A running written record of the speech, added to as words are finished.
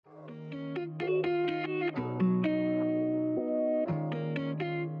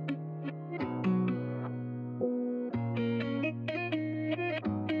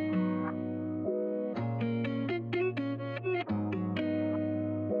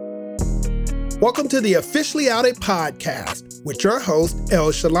Welcome to the Officially Outed podcast with your host,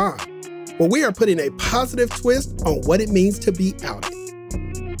 El Shalom, where we are putting a positive twist on what it means to be outed.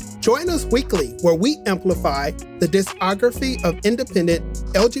 Join us weekly where we amplify the discography of independent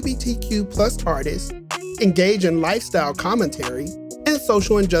LGBTQ plus artists, engage in lifestyle commentary, and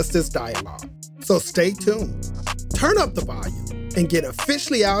social injustice dialogue. So stay tuned, turn up the volume, and get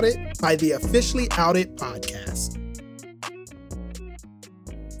officially outed by the Officially Outed podcast.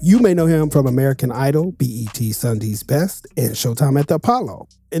 You may know him from American Idol, BET Sunday's Best, and Showtime at the Apollo.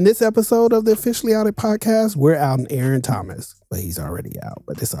 In this episode of the Officially Outed podcast, we're outing Aaron Thomas, but he's already out,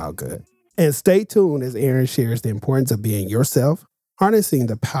 but it's all good. And stay tuned as Aaron shares the importance of being yourself, harnessing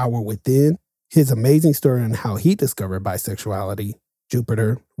the power within, his amazing story on how he discovered bisexuality,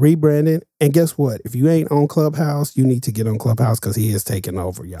 Jupiter, rebranding, and guess what? If you ain't on Clubhouse, you need to get on Clubhouse because he is taking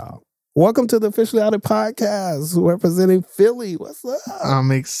over, y'all. Welcome to the Officially Outed podcast, representing Philly. What's up? I'm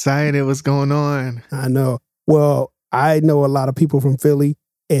excited. What's going on? I know. Well, I know a lot of people from Philly,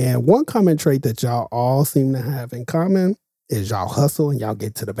 and one common trait that y'all all seem to have in common is y'all hustle and y'all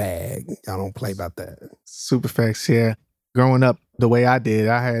get to the bag. Y'all don't play about that. Super facts, yeah. Growing up the way I did,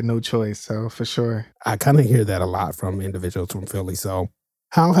 I had no choice, so for sure. I kind of hear that a lot from individuals from Philly. So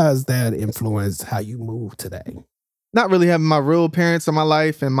how has that influenced how you move today? Not really having my real parents in my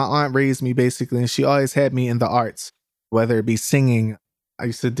life, and my aunt raised me basically, and she always had me in the arts, whether it be singing. I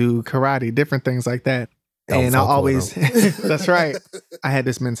used to do karate, different things like that. And I always, that's right. I had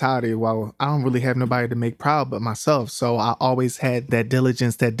this mentality, well, I don't really have nobody to make proud but myself. So I always had that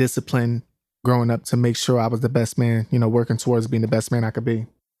diligence, that discipline growing up to make sure I was the best man, working towards being the best man I could be.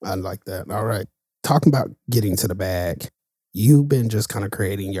 I like that. All right. Talking about getting to the bag, you've been just kind of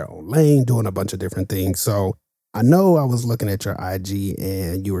creating your own lane, doing a bunch of different things. So I know I was looking at your IG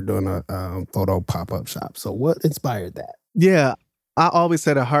and you were doing a photo pop-up shop. So what inspired that? Yeah, I always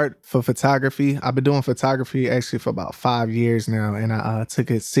had a heart for photography. I've been doing photography actually for about 5 years now, and I took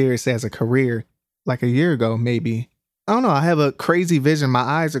it serious as a career like a year ago, maybe. I don't know. I have a crazy vision. My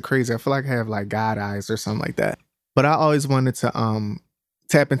eyes are crazy. I feel like I have like God eyes or something like that. But I always wanted to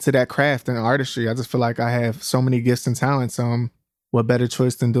tap into that craft and artistry. I just feel like I have so many gifts and talents. What better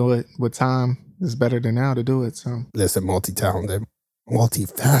choice than do it with time? It's better than now to do it. So listen, multi-talented,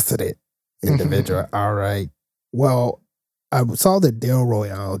 multifaceted individual. All right. Well, I saw that Del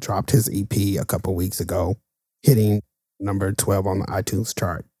Royale dropped his EP a couple weeks ago, hitting number 12 on the iTunes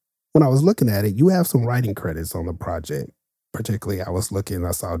chart. When I was looking at it, you have some writing credits on the project. Particularly,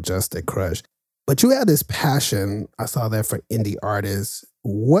 I saw Just a Crush. But you had this passion. I saw that for indie artists.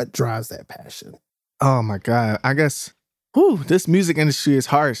 What drives that passion? Oh my God. I guess, this music industry is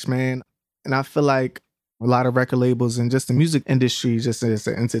harsh, man. And I feel like a lot of record labels and just the music industry, just as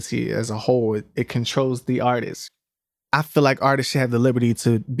an entity as a whole, it controls the artist. I feel like artists should have the liberty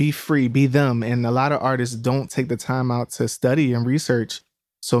to be free, be them. And a lot of artists don't take the time out to study and research.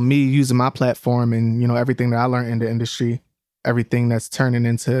 So me using my platform and, everything that I learned in the industry, everything that's turning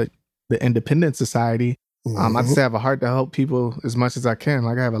into the independent society, I just have a heart to help people as much as I can.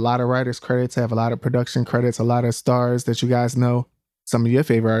 Like I have a lot of writers credits, I have a lot of production credits, a lot of stars that you guys know. Some of your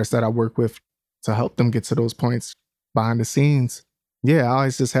favorite artists that I work with to help them get to those points behind the scenes. Yeah, I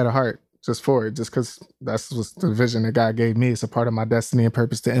always just had a heart just for it, just because that's the vision that God gave me. It's a part of my destiny and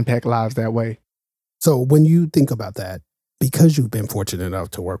purpose to impact lives that way. So when you think about that, because you've been fortunate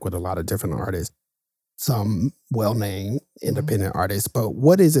enough to work with a lot of different artists, some well-named independent artists, but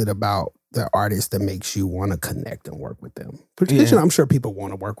what is it about the artist that makes you want to connect and work with them? Particularly, I'm sure people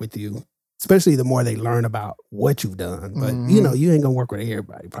want to work with you, especially the more they learn about what you've done. But, you ain't going to work with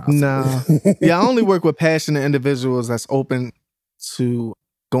everybody, probably. No. Yeah, I only work with passionate individuals that's open to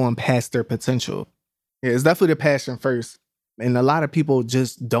going past their potential. Yeah, it's definitely the passion first. And a lot of people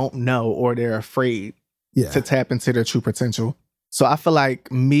just don't know or they're afraid to tap into their true potential. So I feel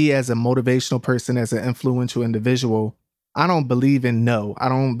like me as a motivational person, as an influential individual, I don't believe in no. I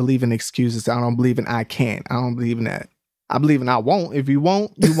don't believe in excuses. I don't believe in I can't. I don't believe in that. I believe in I won't. If you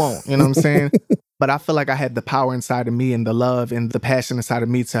won't, you won't. You know what I'm saying? But I feel like I had the power inside of me and the love and the passion inside of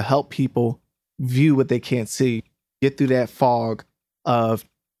me to help people view what they can't see, get through that fog of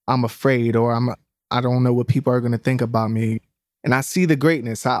I'm afraid or I don't know what people are going to think about me. And I see the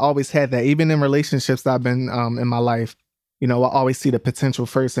greatness. I always had that. Even in relationships that I've been in my life, I always see the potential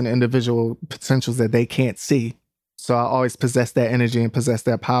first and individual potentials that they can't see. So I always possess that energy and possess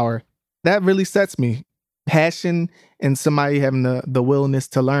that power. That really sets me. Passion and somebody having the willingness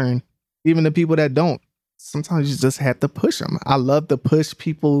to learn. Even the people that don't. Sometimes you just have to push them. I love to push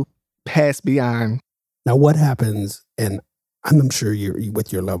people past beyond. Now, what happens, and I'm sure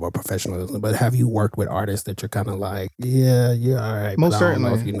with your level of professionalism, but have you worked with artists that you're kind of like, yeah, you're all right, Most but I don't know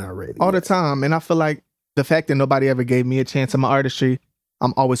if certainly. you're not ready All the yet? time. And I feel like the fact that nobody ever gave me a chance in my artistry,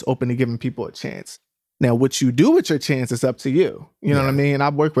 I'm always open to giving people a chance. Now, what you do with your chance is up to you. You know what I Yeah. mean?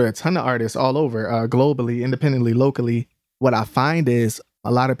 I've worked with a ton of artists all over, globally, independently, locally. What I find is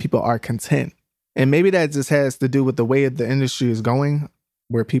a lot of people are content. And maybe that just has to do with the way the industry is going,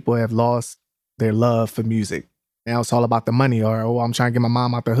 where people have lost their love for music. Now it's all about the money, or, oh, I'm trying to get my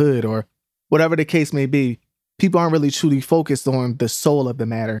mom out the hood, or whatever the case may be. People aren't really truly focused on the soul of the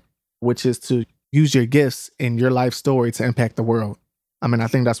matter, which is to use your gifts in your life story to impact the world. I mean, I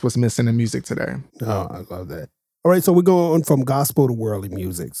think that's what's missing in music today. Oh, I love that. All right, so we're going from gospel to worldly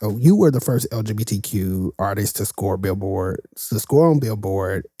music. So you were the first LGBTQ artist to score on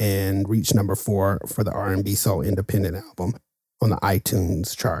Billboard and reach number 4 for the R&B Soul Independent album on the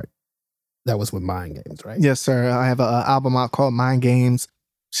iTunes chart. That was with Mind Games, right? Yes, sir. I have an album out called Mind Games.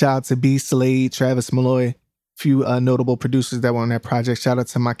 Shout out to B. Slade, Travis Malloy, few notable producers that were on that project. Shout out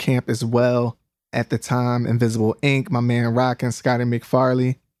to my camp as well at the time, Invisible Ink, my man Rockin', Scotty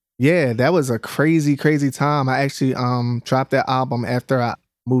McFarley. Yeah, that was a crazy, crazy time. I actually dropped that album after I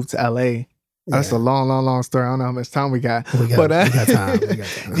moved to LA. That's a long story. I don't know how much time we got. We got time.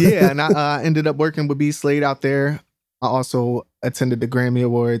 Yeah, and I ended up working with B. Slade out there. I also attended the Grammy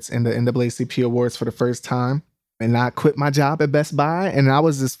Awards and the NAACP Awards for the first time. And I quit my job at Best Buy. And I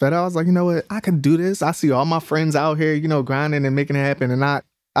was just fed up. I was like, you know what? I can do this. I see all my friends out here, grinding and making it happen. And I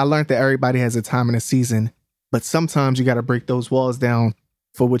learned that everybody has a time and a season. But sometimes you got to break those walls down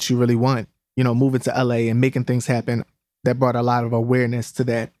for what you really want. Moving to LA and making things happen. That brought a lot of awareness to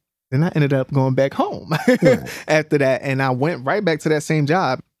that. Then I ended up going back home after that. And I went right back to that same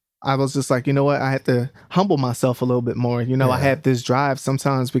job. I was just like, you know what? I had to humble myself a little bit more. I have this drive.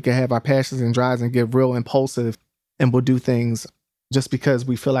 Sometimes we can have our passions and drives and get real impulsive and we'll do things just because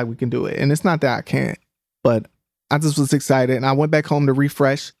we feel like we can do it. And it's not that I can't, but I just was excited. And I went back home to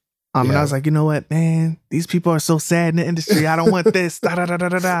refresh. And I was like, you know what, man? These people are so sad in the industry. I don't want this.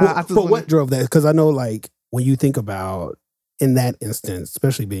 But what drove that? Because I know, like, when you think about in that instance,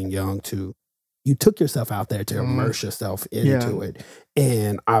 especially being young too, you took yourself out there to immerse yourself into it.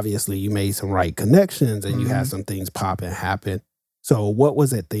 And obviously you made some right connections and you had some things pop and happen. So what was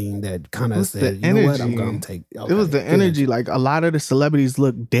that thing that kind of said, you know what, I'm going to take... Okay, it was the energy. Like, a lot of the celebrities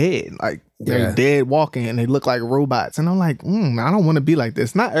look dead. Like, they're dead walking and they look like robots. And I'm like, I don't want to be like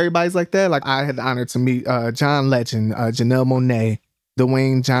this. Not everybody's like that. Like, I had the honor to meet John Legend, Janelle Monáe,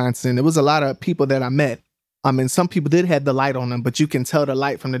 Dwayne Johnson. It was a lot of people that I met. And some people did have the light on them, but you can tell the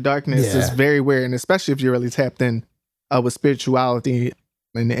light from the darkness is very weird. And especially if you're really tapped in with spirituality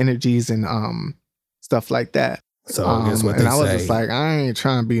and the energies and stuff like that. So guess what they say. And I was just like, I ain't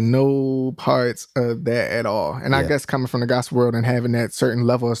trying to be no parts of that at all. And I guess coming from the gospel world and having that certain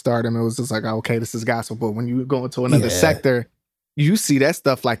level of stardom, it was just like, okay, this is gospel. But when you go into another sector, you see that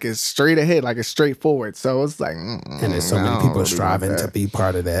stuff like it's straight ahead, like it's straightforward. So it's like, and there's so many people striving to be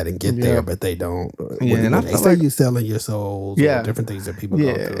part of that and get there, but they don't. And I they say you selling your souls, or different things that people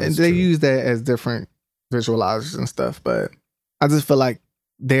go through. And they use that as different visualizers and stuff. But I just feel like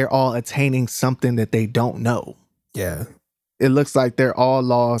they're all attaining something that they don't know. Yeah. It looks like they're all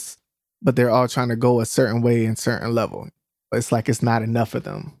lost, but they're all trying to go a certain way and certain level. It's like it's not enough of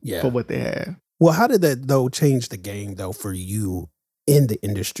them for what they have. Well, how did that, though, change the game, though, for you in the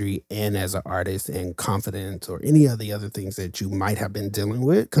industry and as an artist and confidence or any of the other things that you might have been dealing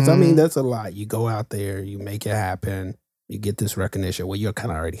with? Because, I mean, that's a lot. You go out there, you make it happen, you get this recognition. Well, you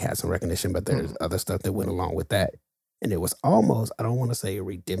kind of already had some recognition, but there's other stuff that went along with that. And it was almost, I don't want to say a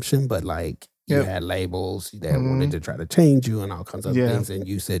redemption, but like you had labels that wanted to try to change you and all kinds of things. And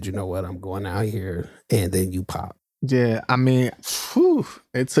you said, you know what, I'm going out here. And then you pop. Yeah, I mean,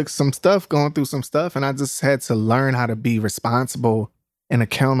 it took some stuff, going through some stuff. And I just had to learn how to be responsible and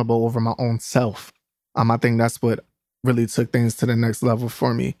accountable over my own self. I think that's what really took things to the next level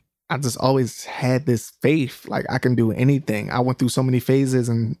for me. I just always had this faith, like I can do anything. I went through so many phases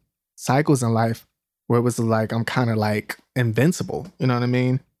and cycles in life where it was like, I'm kind of like invincible. You know what I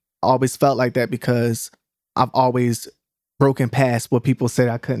mean? I always felt like that because I've always broken past what people said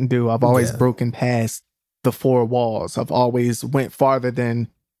I couldn't do. I've always broken past the four walls. I've always went farther than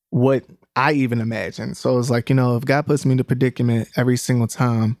what I even imagined. So it's like, if God puts me in a predicament every single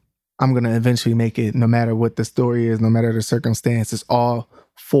time, I'm going to eventually make it, no matter what the story is, no matter the circumstances, all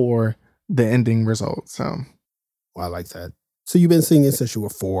for the ending result. So I like that. So you've been singing since you were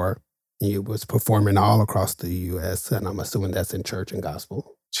 4. You was performing all across the U.S., and I'm assuming that's in church and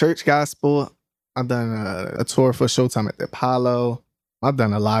gospel. Church gospel. I've done a tour for Showtime at the Apollo. I've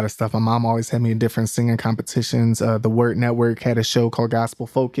done a lot of stuff. My mom always had me in different singing competitions. The Word Network had a show called Gospel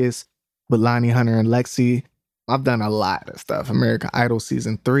Focus with Lonnie Hunter and Lexi. I've done a lot of stuff. American Idol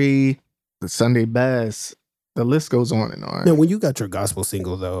Season 3, the Sunday Best. The list goes on and on. Now, when you got your gospel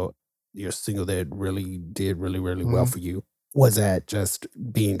single, though, your single that really did really well for you, was that just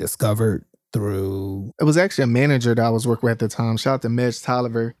being discovered through? It was actually a manager that I was working with at the time. Shout out to Midge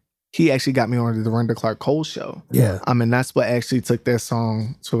Tolliver. He actually got me on the Renda Clark Cole show. Yeah. I mean, that's what actually took that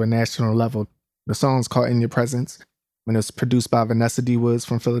song to a national level. The song's called In Your Presence. And it's produced by Vanessa D. Woods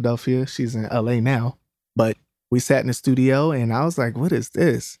from Philadelphia. She's in LA now. But we sat in the studio and I was like, what is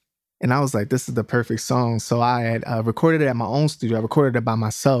this? And I was like, this is the perfect song. So I had recorded it at my own studio. I recorded it by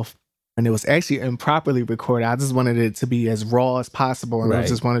myself. And it was actually improperly recorded. I just wanted it to be as raw as possible. And It was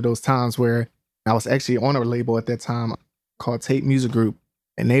just one of those times where I was actually on a label at that time called Tape Music Group.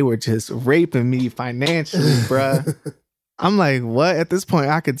 And they were just raping me financially, bruh. I'm like, what? At this point,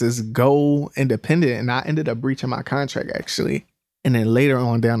 I could just go independent. And I ended up breaching my contract, actually. And then later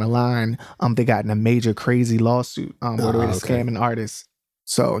on down the line, they got in a major crazy lawsuit where they were scamming artists.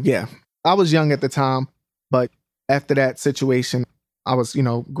 So, yeah, I was young at the time. But after that situation, I was,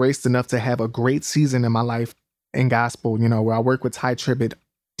 graced enough to have a great season in my life in gospel, where I worked with Ty Tribbett,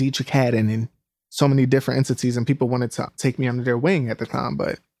 Dietrich Haddon, and so many different entities. And people wanted to take me under their wing at the time.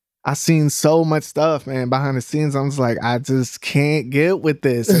 But I seen so much stuff, man, behind the scenes. I was like, I just can't get with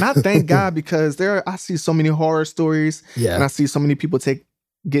this. And I thank God because I see so many horror stories. Yeah. And I see so many people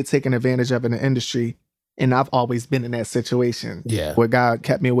get taken advantage of in the industry. And I've always been in that situation. Yeah. Where God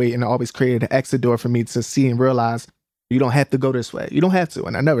kept me away and always created an exit door for me to see and realize you don't have to go this way. You don't have to.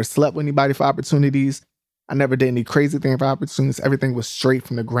 And I never slept with anybody for opportunities. I never did any crazy thing for opportunities. Everything was straight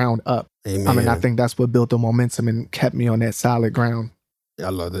from the ground up. Amen. I mean, I think that's what built the momentum and kept me on that solid ground. I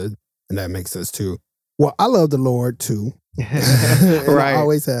love it. And that makes sense too. Well, I love the Lord too. Right. I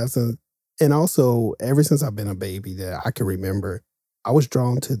always have some. And also, ever since I've been a baby that I can remember, I was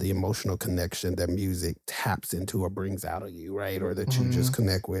drawn to the emotional connection that music taps into or brings out of you, right? Or that you just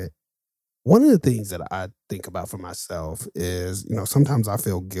connect with. One of the things that I think about for myself is, sometimes I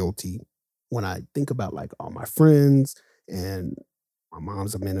feel guilty when I think about like all my friends, and my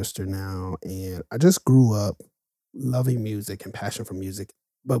mom's a minister now. And I just grew up loving music and passion for music.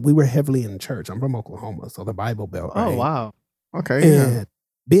 But we were heavily in church. I'm from Oklahoma, so the Bible Belt. Oh, right? wow. Okay. And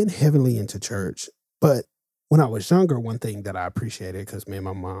being heavily into church. But when I was younger, one thing that I appreciated, because me and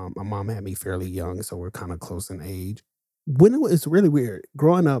my mom had me fairly young, so we're kind of close in age. It's really weird.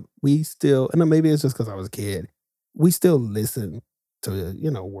 Growing up, we still, and maybe it's just because I was a kid, we still listen to,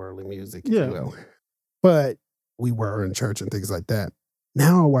 worldly music, if you will. But we were in church and things like that.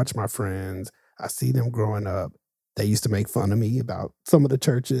 Now I watch my friends. I see them growing up. They used to make fun of me about some of the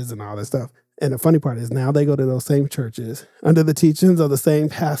churches and all that stuff. And the funny part is now they go to those same churches under the teachings of the same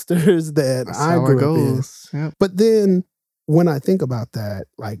pastors that I grew up in. Yep. But then when I think about that,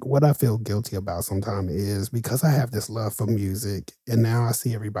 like what I feel guilty about sometimes is because I have this love for music and now I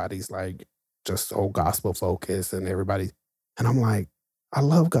see everybody's like just so gospel focused and everybody. And I'm like, I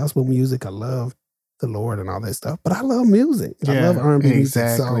love gospel music. I love the Lord and all that stuff, but I love music. I love R&B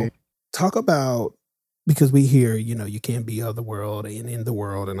music. So talk about, because we hear, you can't be of the world and in the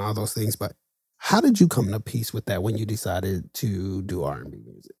world and all those things. But how did you come to peace with that when you decided to do R&B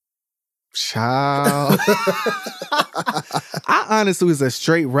music? Child. I honestly was a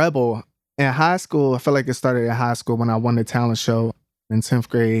straight rebel. In high school, I feel like it started in high school when I won the talent show in 10th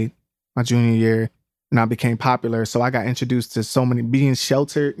grade, my junior year. And I became popular. So I got introduced to so many, being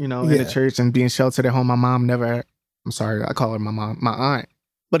sheltered, in the church and being sheltered at home. My mom never, I'm sorry, I call her my mom, my aunt.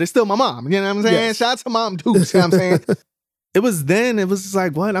 But it's still my mom. You know what I'm saying? Yes. Shout out to Mom Dukes. You know what I'm saying? It was just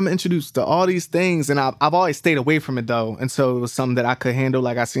like, what? I'm introduced to all these things. And I've always stayed away from it, though. And so it was something that I could handle.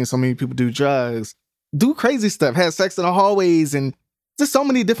 Like, I seen so many people do drugs, do crazy stuff, have sex in the hallways, and just so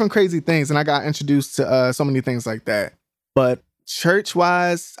many different crazy things. And I got introduced to so many things like that. But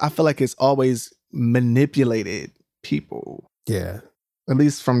church-wise, I feel like it's always manipulated people. Yeah. At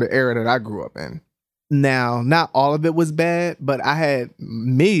least from the era that I grew up in. Now, not all of it was bad, but I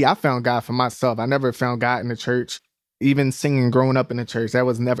found God for myself. I never found God in the church. Even singing growing up in the church, it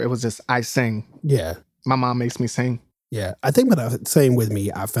was just, I sing. Yeah. My mom makes me sing. Yeah. I think, same with me,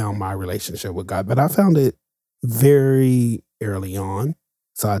 I found my relationship with God, but I found it very early on.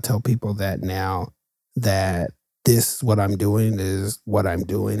 So I tell people that now that what I'm doing is what I'm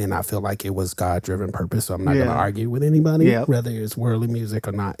doing. And I feel like it was God-driven purpose. So I'm not going to argue with anybody, whether it's worldly music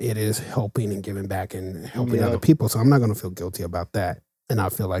or not. It is helping and giving back and helping other people. So I'm not going to feel guilty about that. And I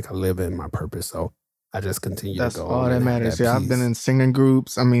feel like I live in my purpose. So I just continue to go. That's all that matters. I've been in singing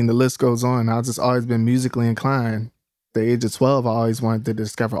groups. I mean, the list goes on. I've just always been musically inclined. the age of 12, I always wanted to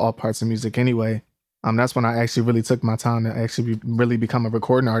discover all parts of music anyway. That's when I actually really took my time to actually really become a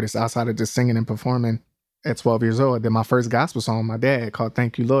recording artist outside of just singing and performing. At 12 years old, I did my first gospel song with my dad called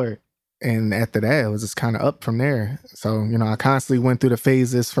Thank You, Lord. And after that, it was just kind of up from there. So, I constantly went through the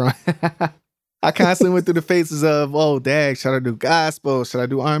phases of, oh, Dad, should I do gospel? Should I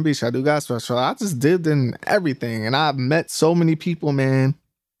do R&B? Should I do gospel? So I just did in everything. And I've met so many people, man,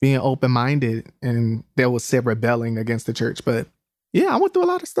 being open-minded. And they would say rebelling against the church. But yeah, I went through a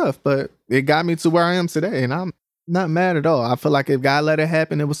lot of stuff. But it got me to where I am today. And I'm not mad at all. I feel like if God let it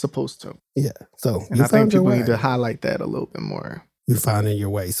happen, it was supposed to. Yeah. So and I think people need to highlight that a little bit more. You finding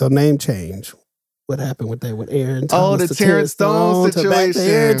your way. So name change. What happened with that with Aaron Thomas? Oh, the Terrence Stone situation.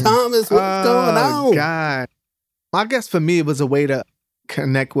 Aaron Thomas, what's going on? Oh, God. I guess for me, it was a way to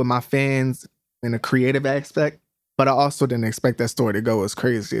connect with my fans in a creative aspect, but I also didn't expect that story to go as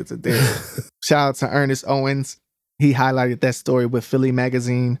crazy as it did. Shout out to Ernest Owens. He highlighted that story with Philly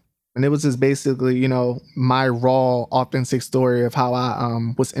Magazine. And it was just basically, my raw, authentic story of how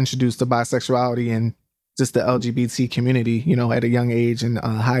I was introduced to bisexuality and just the LGBT community, at a young age in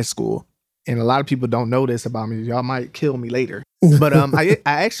high school. And a lot of people don't know this about me. Y'all might kill me later. But I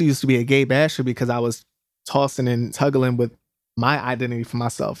actually used to be a gay basher because I was tossing and tuggling with my identity for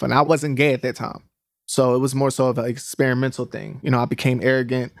myself. And I wasn't gay at that time. So it was more so of an experimental thing. I became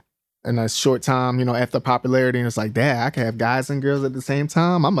arrogant in a short time, after popularity, and it's like, Dad, I can have guys and girls at the same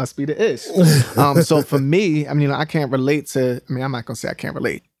time. I must be the ish. So for me, I can't relate to, I'm not gonna say I can't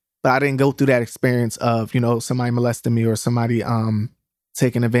relate, but I didn't go through that experience of, somebody molesting me or somebody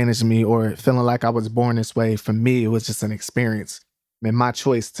taking advantage of me or feeling like I was born this way. For me, it was just an experience and my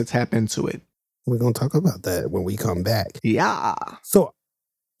choice to tap into it. We're gonna talk about that when we come back. Yeah. So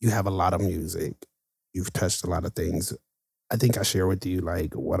you have a lot of music. You've touched a lot of things. I think I share with you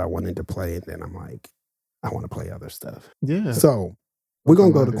like what I wanted to play, and then I'm like, I want to play other stuff. Yeah. So we're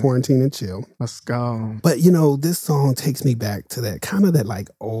going to go to Quarantine and Chill. Let's go. But, this song takes me back to that kind of that like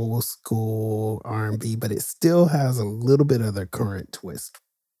old school R&B, but it still has a little bit of the current twist.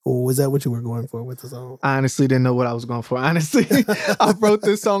 Oh, was that what you were going for with the song? I honestly didn't know what I was going for. Honestly, I wrote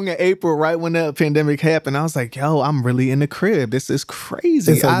this song in April, right when the pandemic happened. I was like, yo, I'm really in the crib. This is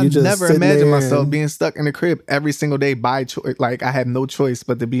crazy. So I never imagined myself being stuck in the crib every single day by choice. Like, I had no choice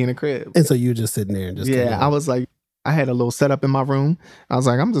but to be in the crib. And so you just sitting there and just... Yeah, I was like, I had a little setup in my room. I was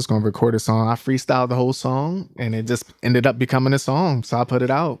like, I'm just going to record a song. I freestyled the whole song, and it just ended up becoming a song. So I put it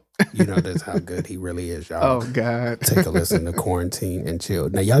out. That's how good he really is, y'all. Oh, God. Take a listen to Quarantine and Chill.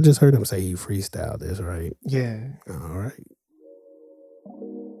 Now, y'all just heard him say he freestyled this, right? Yeah. All right.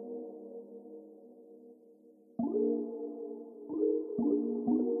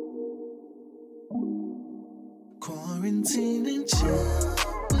 Quarantine and chill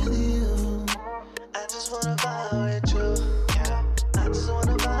with you. I just wanna vibe with you. Yeah. I just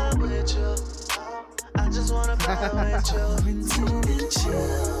wanna vibe with you. I just wanna vibe with you. Quarantine and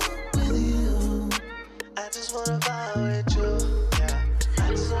chill with you. I just wanna vibe with you. Yeah. I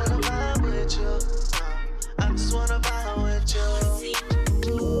just wanna vibe with you. I just wanna vibe with you.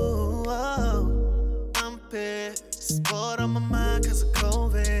 Ooh, oh, I'm pissed. Bored on my mind 'cause of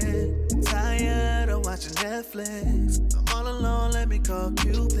COVID. Tired of watching Netflix. I'm all alone, let me call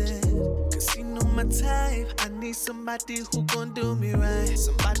Cupid. 'Cause he know my type. I need somebody who gon' do me right.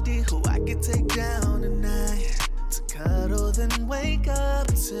 Somebody who I can take down tonight. To cuddle then wake up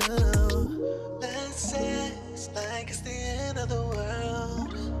to. Let's sex like it's the end of the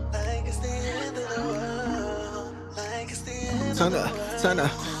world. Like it's the end of the world. Like it's the end of the world.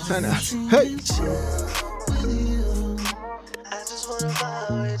 Turn up. Hey. I just wanna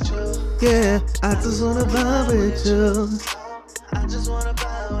vibe with you. Yeah, I just wanna vibe with you. I just wanna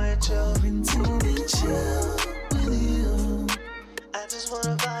vibe with you. Quarantine chill with you. I just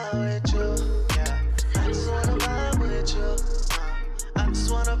wanna vibe with you. Yeah. I just wanna vibe with you. I just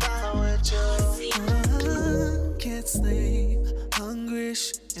wanna vibe with you. Can't sleep, hungry,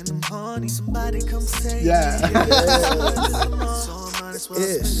 and I'm horny. Somebody come save me. Yeah. So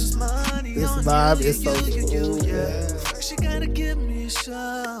this vibe is so cool. First you gotta give me a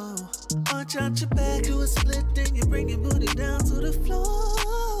show. Arch out your back, do a split, then you bring your booty down to the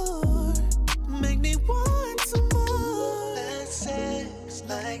floor. Make me want some more. Let's sex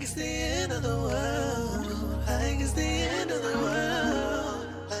like it's the end of the world. Like it's the end of the world.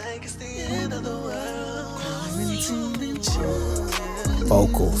 Like it's the end of the world. Quarantine and chill.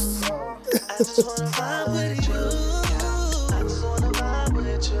 Vocals. I just wanna vibe with you. I just wanna vibe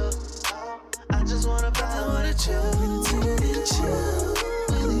with you. I just wanna vibe with you. Quarantine and chill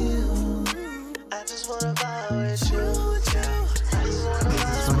with you. I just wanna vibe with you. I just wanna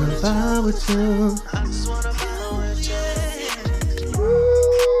vibe with you. Vibe with you. I just wanna vibe with you.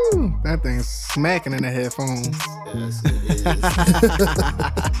 That thing's smacking in the headphones. Yes, it is.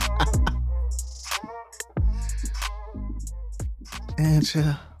 And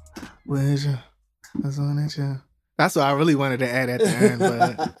you, with you, that's on it, you. That's what I really wanted to add at the end,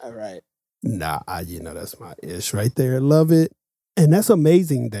 but All right. Nah, that's my ish right there. Love it. And that's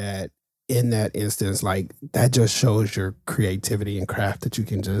amazing that in that instance, like that just shows your creativity and craft that you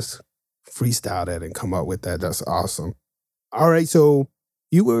can just freestyle that and come up with that. That's awesome. All right. So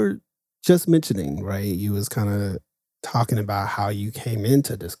you were just mentioning, right? You was kind of talking about how you came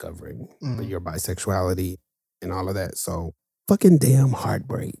into discovering your bisexuality and all of that. So fucking damn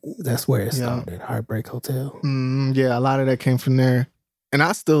Heartbreak. That's where it started. Heartbreak Hotel. Yeah, a lot of that came from there. And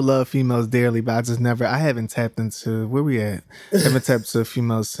I still love females dearly, but I haven't tapped into, where we at? I haven't tapped into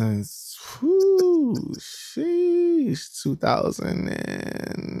females since,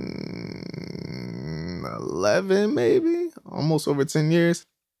 2011 maybe? Almost over 10 years.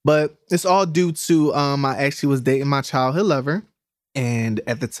 But it's all due to, I actually was dating my childhood lover. And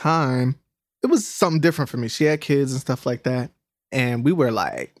at the time, it was something different for me. She had kids and stuff like that. And we were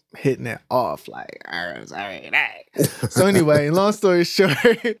like hitting it off like, so anyway, long story short,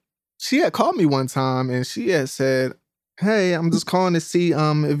 she had called me one time and she had said, hey, I'm just calling to see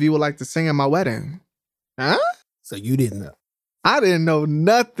if you would like to sing at my wedding. Huh? So you didn't know. I didn't know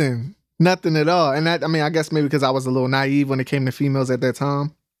nothing at all. And that, I guess maybe because I was a little naive when it came to females at that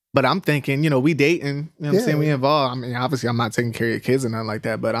time. But I'm thinking, we dating, you know what I'm saying? We involved. Obviously I'm not taking care of your kids and nothing like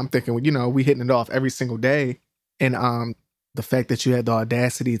that, but I'm thinking, we hitting it off every single day. And the fact that you had the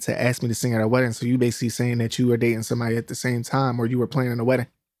audacity to ask me to sing at a wedding, so you basically saying that you were dating somebody at the same time or you were planning a wedding.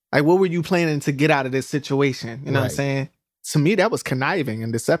 Like, what were you planning to get out of this situation? You know what I'm saying? To me, that was conniving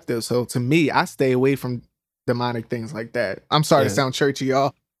and deceptive. So to me, I stay away from demonic things like that. I'm sorry to sound churchy,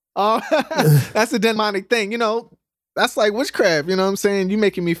 y'all. That's a demonic thing. That's like witchcraft. You know what I'm saying? You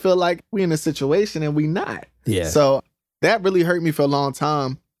making me feel like we in a situation and we not. Yeah. So that really hurt me for a long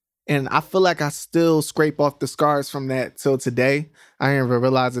time. And I feel like I still scrape off the scars from that till today. I didn't even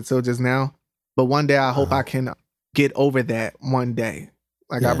realize it till just now. But one day I hope I can get over that one day.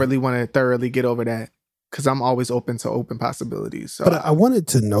 Like I really want to thoroughly get over that because I'm always open to open possibilities. So. But I wanted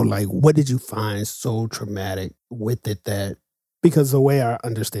to know, like, what did you find so traumatic with it that, because the way I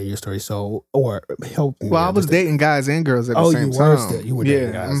understand your story, or help me. Well, I was dating guys and girls at the same time. You were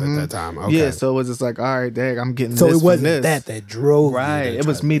dating guys at that time. Okay. Yeah, so it was just like, all right, dang, I'm getting so this. So it wasn't that drove right. you. It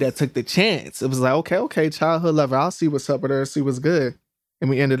was me that took the chance. It was like, okay, childhood lover. I'll see what's up with her, see what's good. And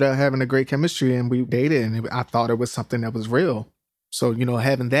we ended up having a great chemistry and we dated and I thought it was something that was real. So,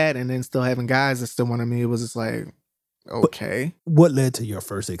 having that and then still having guys that still wanted me, it was just like, okay. But what led to your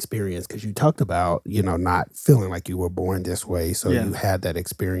first experience? Because you talked about, not feeling like you were born this way. So you had that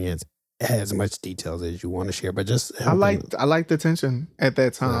experience. It had as much details as you want to share, but just I liked the tension at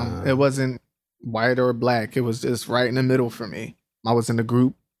that time. It wasn't white or black. It was just right in the middle for me. I was in the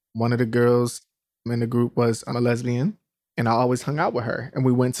group. One of the girls in the group was a lesbian, and I always hung out with her. And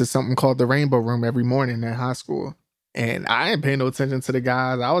we went to something called the Rainbow Room every morning in high school. And I didn't pay no attention to the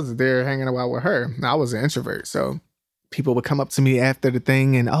guys. I was there hanging out with her. I was an introvert, so people would come up to me after the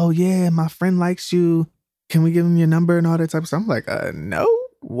thing and, oh yeah, my friend likes you. Can we give him your number and all that type of stuff? I'm like, no.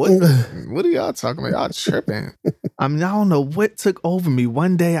 What are y'all talking about? Y'all tripping. I don't know what took over me.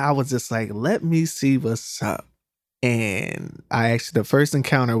 One day I was just like, let me see what's up. And the first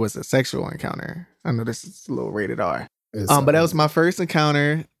encounter was a sexual encounter. I know this is a little rated R. But that was my first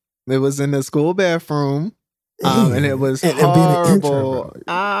encounter. It was in the school bathroom. And it was horrible.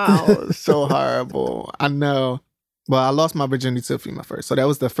 So horrible. I know. Well, I lost my virginity to a female first. So that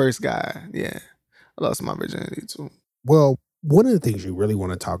was the first guy. Yeah. I lost my virginity to. Well, one of the things you really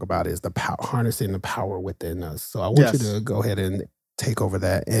want to talk about is the harnessing the power within us. So I want you to go ahead and take over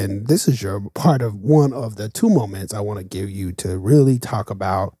that. And this is your part of one of the 2 moments I want to give you to really talk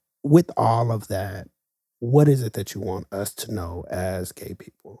about, with all of that, what is it that you want us to know as gay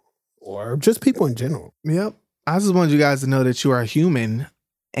people or just people in general? Yep. I just wanted you guys to know that you are human.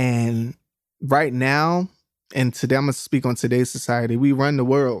 And right now, and today I'm going to speak on today's society, we run the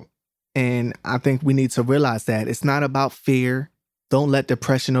world. And I think we need to realize that it's not about fear. Don't let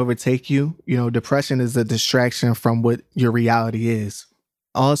depression overtake you. Depression is a distraction from what your reality is.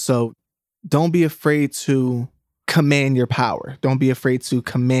 Also, don't be afraid to command your power. Don't be afraid to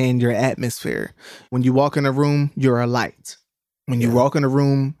command your atmosphere. When you walk in a room, you're a light. When you walk in a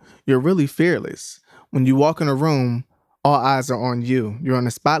room, you're really fearless. When you walk in a room, all eyes are on you. You're on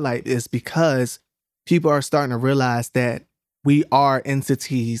the spotlight. It's because people are starting to realize that we are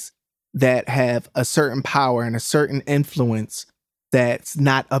entities that have a certain power and a certain influence that's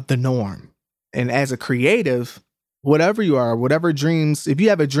not of the norm. And as a creative, whatever you are, whatever dreams, if you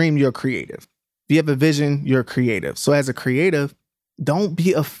have a dream, you're creative. If you have a vision, you're creative. So as a creative, don't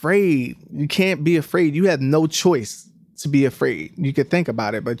be afraid. You can't be afraid. You have no choice to be afraid. You could think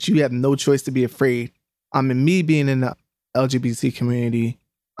about it, but you have no choice to be afraid. Me being in the LGBT community,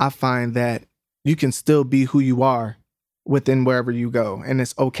 I find that you can still be who you are within wherever you go. And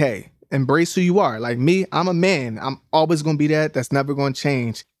it's okay. Embrace who you are. Like me, I'm a man. I'm always going to be that. That's never going to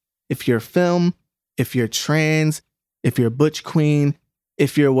change. If you're femme, if you're trans, if you're butch queen,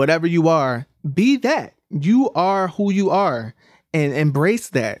 if you're whatever you are, be that. You are who you are, and embrace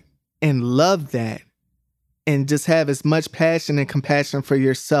that and love that, and just have as much passion and compassion for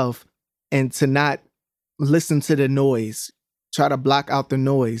yourself, and to not listen to the noise. Try to block out the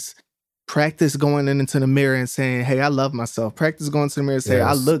noise. Practice going into the mirror and saying, hey, I love myself. Practice going to the mirror and say,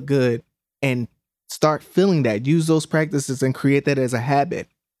 I look good, and start feeling that. Use those practices and create that as a habit.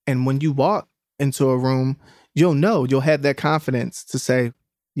 And when you walk into a room, you'll have that confidence to say,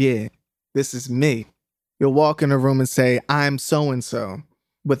 yeah, this is me. You'll walk in a room and say, I'm so-and-so,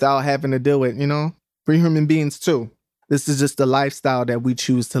 without having to deal with, we're human beings too. This is just the lifestyle that we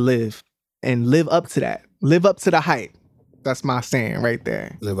choose to live, and live up to that. Live up to the hype. That's my saying right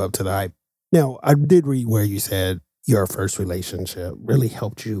there. Live up to the hype. Now, I did read where you said your first relationship really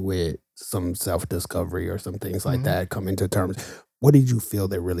helped you with some self-discovery or some things like that, coming to terms. What did you feel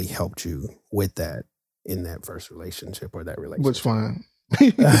that really helped you with that in that first relationship or that relationship? Which one? I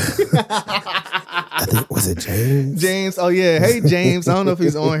think, was it James? James. Oh, yeah. Hey, James. I don't know if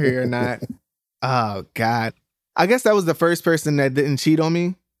he's on here or not. Oh, God. I guess that was the first person that didn't cheat on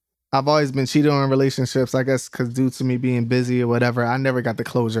me. I've always been cheated on in relationships, I guess, because due to me being busy or whatever, I never got the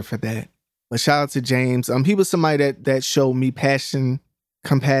closure for that. But shout out to James. He was somebody that showed me passion,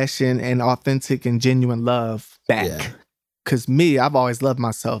 compassion, and authentic and genuine love back. Because me, I've always loved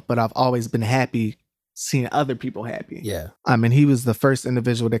myself, but I've always been happy seeing other people happy. Yeah. He was the first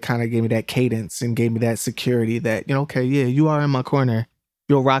individual that kind of gave me that cadence and gave me that security that, okay, yeah, you are in my corner.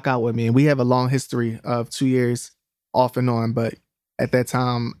 You'll rock out with me. And we have a long history of 2 years off and on, but at that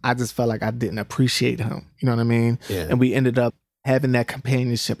time, I just felt like I didn't appreciate him. You know what I mean? Yeah. And we ended up having that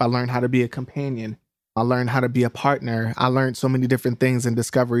companionship. I learned how to be a companion. I learned how to be a partner. I learned so many different things and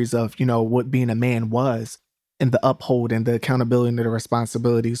discoveries of, what being a man was, and the uphold and the accountability and the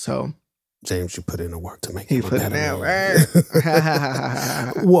responsibility. So, James, you put in the work to make he him put a it better down.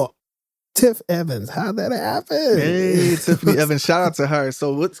 man. Well, Tiff Evans, how'd that happen? Hey, Tiffany Evans, shout out to her.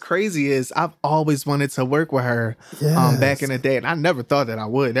 So what's crazy is I've always wanted to work with her back in the day, and I never thought that I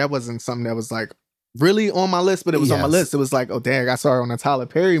would. That wasn't something that was like really on my list, but it was on my list. It was like, oh dang, I saw her on a Tyler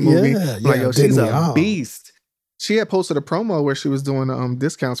Perry movie. Like, yo, she's a beast. She had posted a promo where she was doing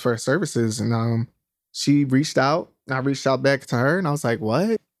discounts for her services, and she reached out. I reached out back to her, and I was like,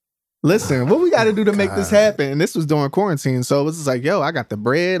 what? Listen, what we got to do to make this happen? And this was during quarantine. So it was just like, yo, I got the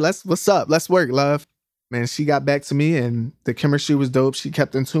bread. What's up? Let's work, love. Man, she got back to me, and the chemistry was dope. She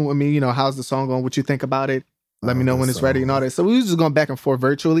kept in tune with me. How's the song going? What you think about it? Let me know when it's ready and all that. So we was just going back and forth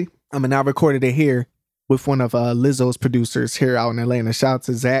virtually. And I recorded it here with one of Lizzo's producers here out in Atlanta. Shout out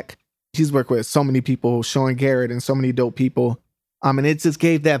to Zach. He's worked with so many people, Sean Garrett, and so many dope people. And it just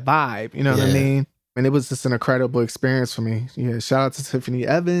gave that vibe. You know what I mean? And it was just an incredible experience for me. Yeah, shout out to Tiffany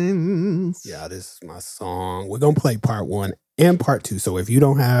Evans. Yeah, this is my song. We're going to play part 1 and part 2. So if you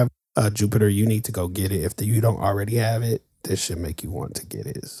don't have Jupiter, you need to go get it. If you don't already have it, this should make you want to get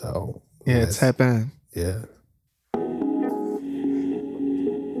it. So yeah, tap in. Yeah.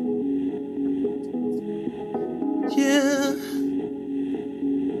 Yeah.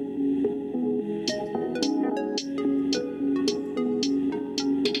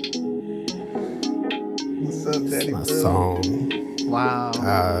 What's up, Daddy? My song. Wow.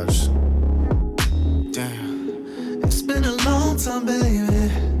 Gosh. Damn. It's been a long time, baby.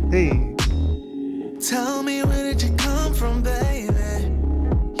 Hey. Tell me, where did you come from, baby?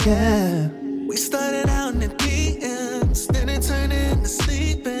 Yeah. We started out in the DMs, then it turned into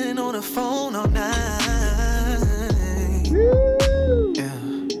sleeping on the phone all night. Yeah.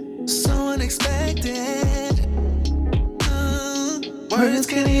 So unexpected. Words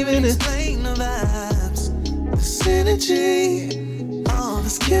can't even explain the vibes. This energy, all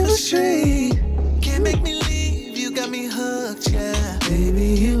this chemistry. Can't make me leave, you got me hooked, yeah. Baby,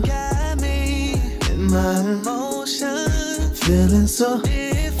 you got me in my emotions, feeling so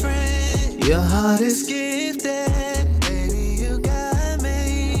different. Your heart is gifted, baby, you got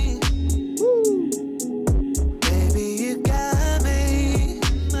me. Baby, you got me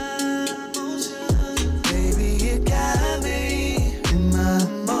in my emotions. Baby, you got me in my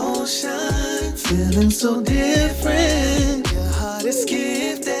emotions, feeling so different. Your heart is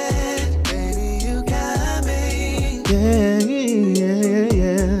gifted, baby, you got me. Yeah, yeah,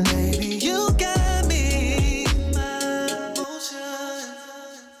 yeah. Baby, you got me in my emotions.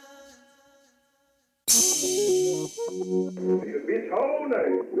 Bitch, whole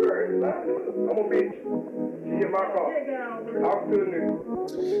name. You heard it. I'm a bitch. She in my car. Talk to the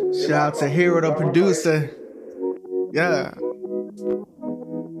nigga. Shout out to Hero, the producer. Yeah.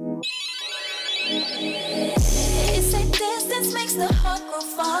 They say distance makes the heart grow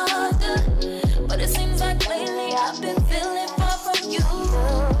fonder, but it seems like lately I've been feeling far from you.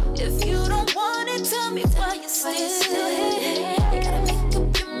 If you don't want it, tell me why you're still here. You gotta make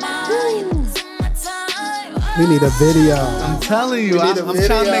up your mind. This is my time. We need a video. I'm telling you, I'm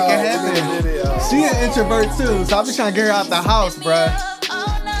trying to make it happen. She an introvert too, so I'll be trying to get her out the house, bruh.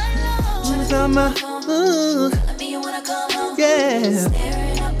 All night long. Let me wanna come home. Yeah.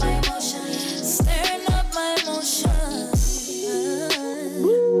 Staring up my emotions. Staring up my emotions.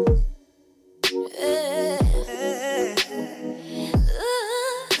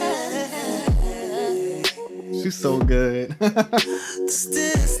 She's so good. This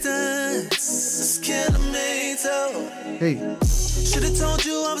distance is killing me too. Hey. Should've told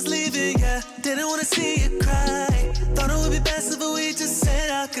you I was leaving, yeah. Didn't wanna see you cry. Thought it would be best if we just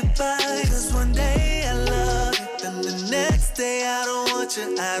said our goodbye. Cause one day I love you, then the next day I don't want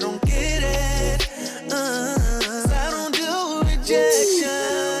you. I don't get it. I don't do rejection.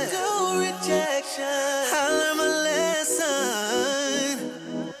 I learned my lesson.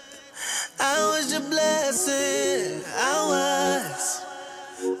 I was your blessing.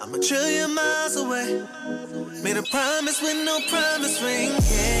 I'm a trillion miles away. Made a promise with no promise ring.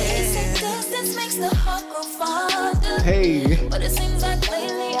 Yeah. Distance makes the heart grow fonder. Hey. But it seems like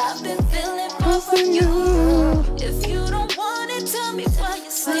lately I've been feeling far from you. If you don't want it, tell me why you're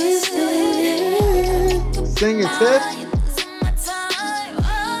still here. Sing it, Tiff. This is my time.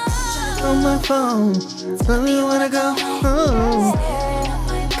 On my phone. Tell me you wanna go home. Staring at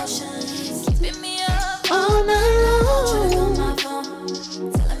my emotions, keeping me up All night long. on my phone,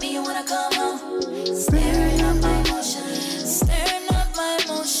 telling me you wanna come home. Staring at my emotions, staring at my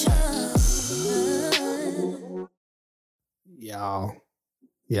emotions.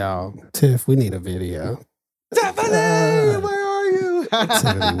 Y'all, Tiff, we need a video. Stephanie, where are you?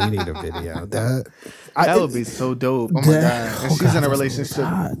 Tiffany, we need a video. That would be so dope. Oh my God. And she's in a relationship.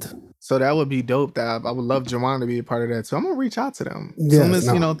 God. So that would be dope. That I would love Juwan to be a part of that. So I'm gonna reach out to them. As Yes, soon as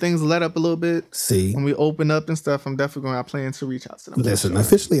no. things let up a little bit, See, when we open up and stuff, I'm definitely I plan to reach out to them. listen,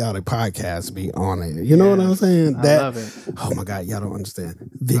 Officially Out of Podcast be on it. You know what I'm saying? I love it. Oh my God, y'all don't understand.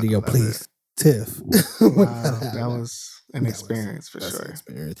 Video, love please. Tiff. Wow, that was an That experience for That's sure. an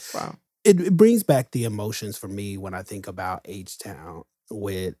experience. Wow. It brings back the emotions for me when I think about H-Town.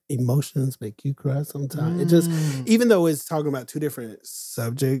 With emotions make you cry sometimes. It just, even though it's talking about two different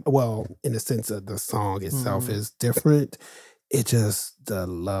subjects, well, in the sense of the song itself is different, it just, the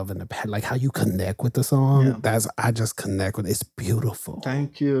love and the, like how you connect with the song, I just connect with it. It's beautiful.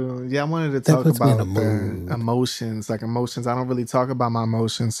 Thank you. Yeah, I wanted to That talk puts me in about a the mood. emotions. Like emotions, I don't really talk about my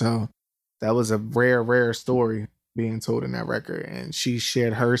emotions. So that was a rare story being told in that record. And she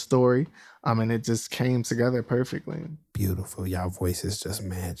shared her story. And it just came together perfectly. Beautiful. Y'all voices just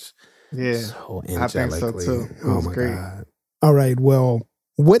match Yeah. so I think so angelically. too. It Oh was my great. God. All right. Well,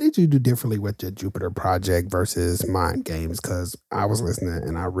 what did you do differently with your Jupiter project versus Mind Games? Because I was listening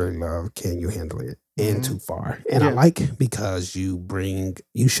and I really love Can You Handle It and Too Far. And I Yeah. like because you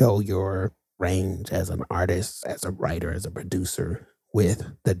show your range as an artist, as a writer, as a producer with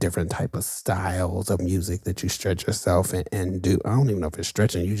the different type of styles of music that you stretch yourself and do. I don't even know if it's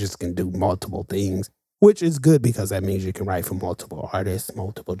stretching. You just can do multiple things, which is good because that means you can write for multiple artists,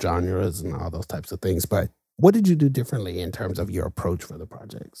 multiple genres, and all those types of things. But what did you do differently in terms of your approach for the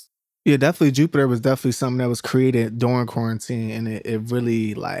projects? Yeah, definitely. Jupiter was definitely something that was created during quarantine. And it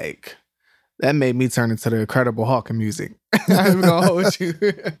really that made me turn into the Incredible Hulk of music. I'm going to hold you.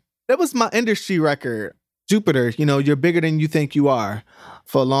 That was my industry record. Jupiter, you're bigger than you think you are.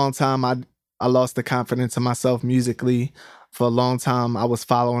 For a long time, I lost the confidence in myself musically. For a long time, I was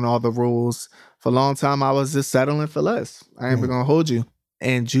following all the rules. For a long time, I was just settling for less. I ain't even gonna hold you.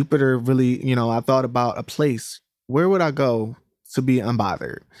 And Jupiter really, I thought about a place. Where would I go to be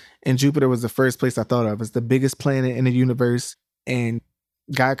unbothered? And Jupiter was the first place I thought of. It's the biggest planet in the universe. And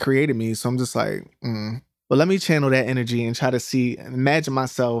God created me. So I'm just like, But let me channel that energy and try to imagine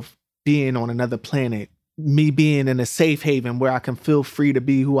myself being on another planet. Me being in a safe haven where I can feel free to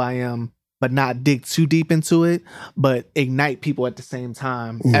be who I am, but not dig too deep into it, but ignite people at the same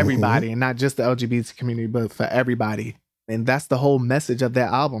time, everybody, and not just the LGBT community, but for everybody. And that's the whole message of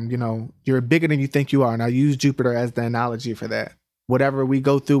that album. You're bigger than you think you are. And I use Jupiter as the analogy for that. Whatever we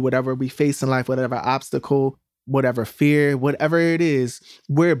go through, whatever we face in life, whatever obstacle, whatever fear, whatever it is,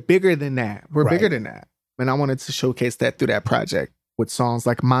 we're bigger than that. We're Right. bigger than that. And I wanted to showcase that through that project with songs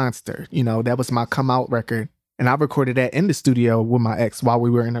like Monster. You know, that was my come out record. And I recorded that in the studio with my ex while we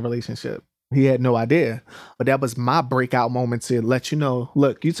were in a relationship. He had no idea. But that was my breakout moment to let you know,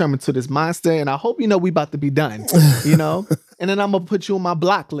 look, you turned into this monster and I hope you know we about to be done, you know? And then I'm going to put you on my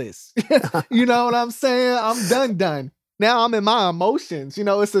block list. You know what I'm saying? I'm done. Now I'm in my emotions. You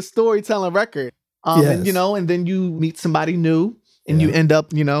know, it's a storytelling record. And, you Yes. know, and then you meet somebody new and you Yeah. end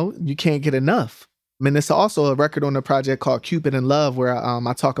up, you know, you can't get enough. I mean, it's also a record on the project called Cupid in Love where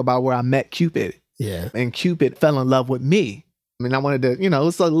I talk about where I met Cupid. Yeah. And Cupid fell in love with me. I mean, I wanted to, you know,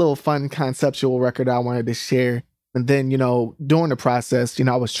 it's a little fun conceptual record I wanted to share. And then, you know, during the process, you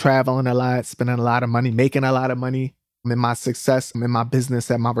know, I was traveling a lot, spending a lot of money, making a lot of money. I mean, my success in my business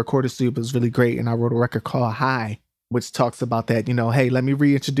at my recorder studio was really great. And I wrote a record called High, which talks about that, you know, hey, let me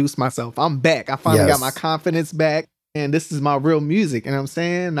reintroduce myself. I'm back. I finally Yes. got my confidence back. And this is my real music. You know what I'm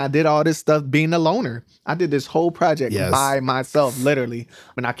saying? And I did all this stuff being a loner. I did this whole project Yes. by myself, literally.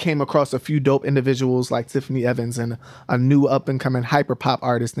 And I came across a few dope individuals like Tiffany Evans and a new up and coming hyper pop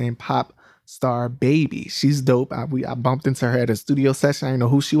artist named Pop Star Baby. She's dope. I bumped into her at a studio session. I didn't know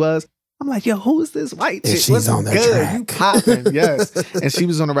who she was. I'm like, yo, who is this white And chick? she's What's on the good? track. You popping, yes. And she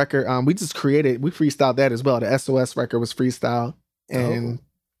was on the record. We freestyled that as well. The SOS record was freestyle. And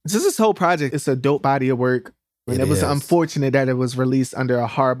just this whole project, it's a dope body of work. And it was is. unfortunate that it was released under a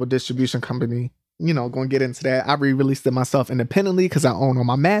horrible distribution company. You know, going to get into that. I re-released it myself independently because I own all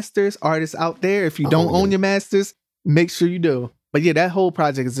my masters. Artists out there, if you don't Oh, own yeah. your masters, make sure you do. But yeah, that whole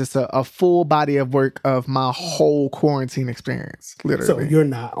project is just a full body of work of my whole quarantine experience, literally. So you're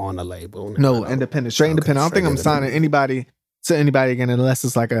not on a label? No, independent, straight Okay, independent. I don't think I'm straight signing anybody again unless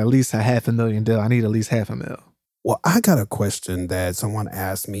it's like at least $500,000 deal. I need at least $500,000. Well, I got a question that someone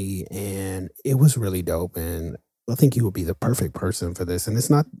asked me, and it was really dope. And I think you would be the perfect person for this. And it's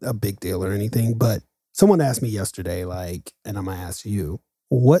not a big deal or anything, but someone asked me yesterday, like, and I'm going to ask you,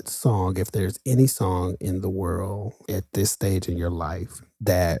 what song, if there's any song in the world at this stage in your life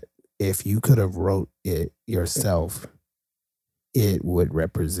that if you could have wrote it yourself, it would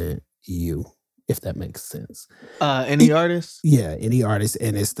represent you, if that makes sense? Any artist? Yeah, any artist.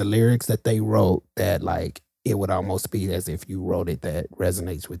 And it's the lyrics that they wrote that, like, it would almost be as if you wrote it that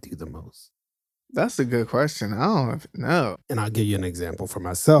resonates with you the most. That's a good question. I don't know. And I'll give you an example for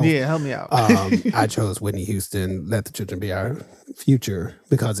myself. Yeah, help me out. I chose Whitney Houston, Let the Children Be Our Future,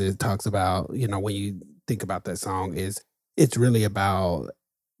 because it talks about, you know, when you think about that song, it's really about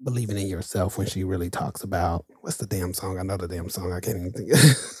believing in yourself when she really talks about, what's the damn song? I know the damn song. I can't even think.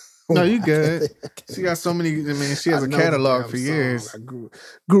 No, you good. She got so many, I mean, she has I a know the catalog damn for song. years. I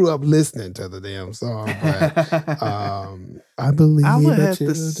grew up listening to the damn song, but I believe I would the have to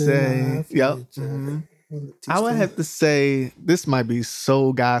children say, are yep. future. mhm. Teach I would them. have to say, this might be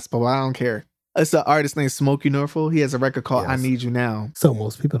so gospel, but I don't care. It's an artist named Smokey Norfolk. He has a record called I Yes. Need You Now. So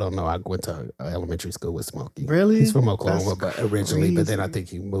most people don't know I went to elementary school with Smokey. Really? He's from Oklahoma, That's but originally, but then I crazy. think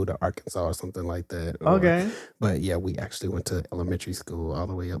he moved to Arkansas or something like that. or- Okay. But yeah, we actually went to elementary school all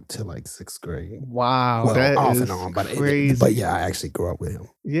the way up to like 6th grade. Wow. Well, that off is and on, but crazy. but yeah, I actually grew up with him.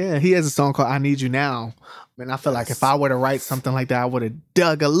 Yeah, he has a song called I Need You Now. And I feel like if Yes. I were to write something like that, I would have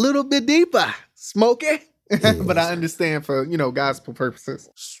dug a little bit deeper. Smokey. But I understand for, you know, gospel purposes.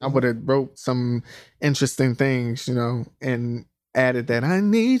 I would have wrote some interesting things, you know, and added that I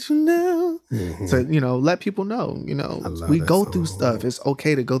need you now Mhm. to, you know, let people know, you know, I love we that go through song. stuff. It's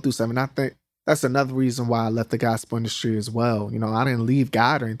okay to go through stuff. And I think that's another reason why I left the gospel industry as well. You know, I didn't leave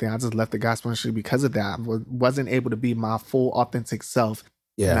God or anything. I just left the gospel industry because of that. I wasn't able to be my full authentic self.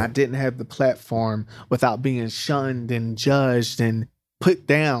 And I Yeah, didn't have the platform without being shunned and judged and put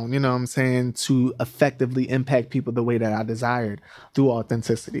down, you know what I'm saying, to effectively impact people the way that I desired through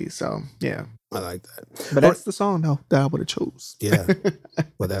authenticity. So, yeah. I like that. But that's the song, though, that I would have chose. Yeah,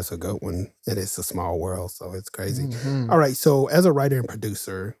 well, that's a good one. And it's a small world, so it's crazy. Mhm. All right, so as a writer and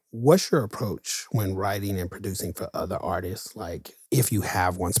producer, what's your approach when writing and producing for other artists? Like, if you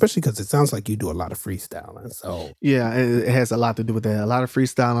have one, especially because it sounds like you do a lot of freestyling. So, Yeah, it has a lot to do with that. A lot of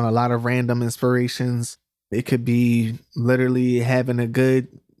freestyling, a lot of random inspirations. It could be literally having a good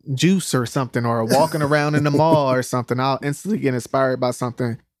juice or something, or walking around in the mall or something. I'll instantly get inspired by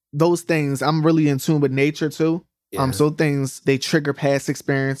something. Those things, I'm really in tune with nature too. yeah. So things, they trigger past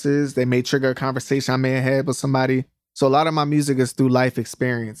experiences. They may trigger a conversation I may have had with somebody. So a lot of my music is through life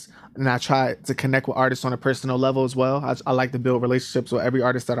experience. And I try to connect with artists on a personal level as well. I like to build relationships with every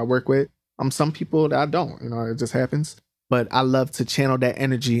artist that I work with. Some people that I don't, you know, it just happens. But I love to channel that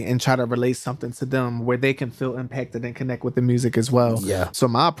energy and try to relate something to them where they can feel impacted and connect with the music as well. Yeah. So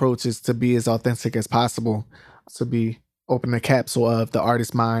my approach is to be as authentic as possible. to be open a capsule of the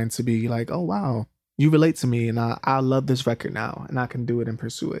artist's mind to be like, oh, wow, you relate to me and I love this record now and I can do it and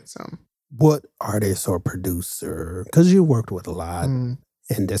pursue it. So, what artist or producer, because you worked with a lot, mm,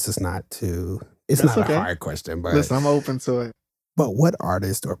 and this is not it's That's not okay. a hard question, but listen, I'm open to it. But what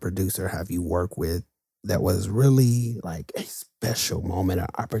artist or producer have you worked with that was really like a special moment or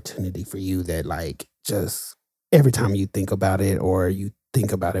opportunity for you that like just every time you think about it or you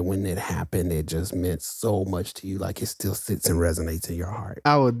think about it when it happened, it just meant so much to you, like it still sits and resonates in your heart?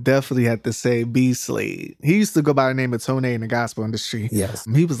 I would definitely have to say B. Slade. He used to go by the name of Tone in the gospel industry. Yes.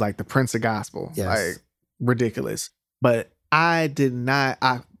 He was like the prince of gospel. Yes. Like ridiculous. But I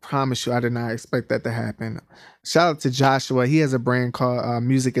promise you, I did not expect that to happen. Shout out to Joshua. He has a brand called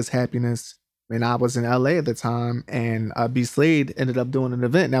Music is Happiness. And I was in LA at the time, and B. Slade ended up doing an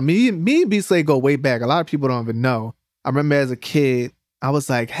event. Now, me and B. Slade go way back. A lot of people don't even know. I remember as a kid, I was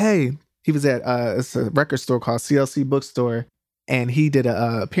like, hey, he was at it's a record store called CLC Bookstore, and he did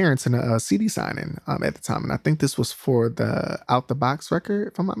an appearance in a CD signing at the time. And I think this was for the Out the Box record,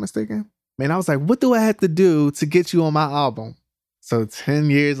 if I'm not mistaken. Man, I was like, what do I have to do to get you on my album? So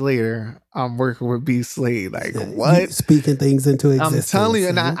 10 years later, I'm working with B. Slade. Like, what? You speaking things into existence. I'm telling you,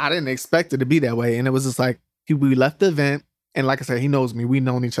 and I didn't expect it to be that way. And it was just like, we left the event, and like I said, he knows me. We've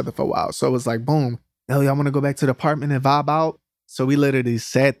known each other for a while. So it was like, boom, y'all want to go back to the apartment and vibe out? So we literally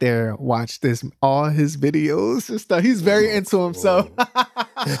sat there, watched all his videos and stuff. He's very into himself.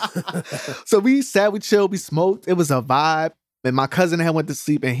 So we sat, we chilled, we smoked. It was a vibe. And my cousin had went to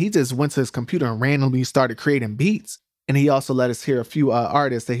sleep, and he just went to his computer and randomly started creating beats. And he also let us hear a few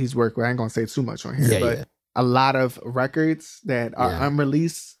artists that he's worked with. I ain't going to say too much on here, but a lot of records that are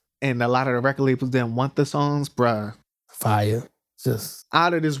unreleased, and a lot of the record labels didn't want the songs, bruh. Fire. Just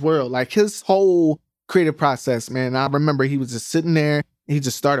out of this world. Like his whole creative process, man. I remember he was just sitting there. He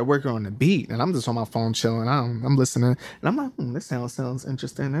just started working on the beat, and I'm just on my phone chilling. I'm listening, and I'm like, this sounds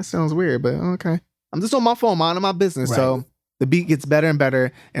interesting. That sounds weird, but okay. I'm just on my phone, minding my business. Right. So the beat gets better and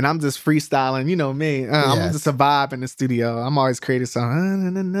better, and I'm just freestyling. You know me. I'm just a vibe in the studio. I'm always creating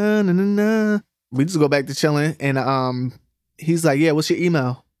something. We just go back to chilling, and he's like, yeah, what's your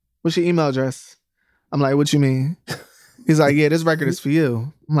email? What's your email address? I'm like, what you mean? He's like, yeah, this record is for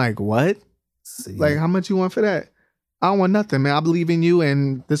you. I'm like, what? See. Like, how much you want for that? I don't want nothing, man. I believe in you,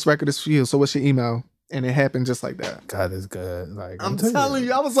 and this record is for you. So what's your email? And it happened just like that. God is good. Like I'm telling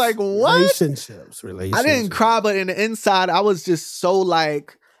you, I was like, what? Relationships. I didn't cry, but in the inside, I was just so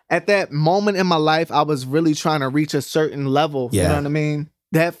like, at that moment in my life, I was really trying to reach a certain level. Yeah. You know what I mean?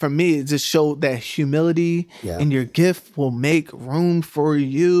 That for me, it just showed that humility and your gift will make room for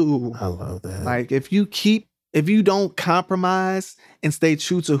you. I love that. Like if you don't compromise and stay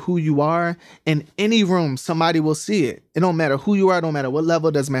true to who you are, in any room, somebody will see it. It don't matter who you are, don't matter what level,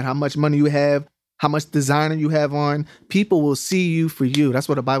 it doesn't matter how much money you have, how much designer you have on, people will see you for you. That's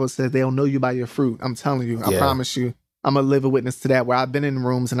what the Bible says. They'll know you by your fruit. I'm telling you. I promise you. I'm going to live a witness to that, where I've been in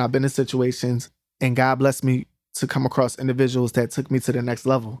rooms and I've been in situations, and God blessed me to come across individuals that took me to the next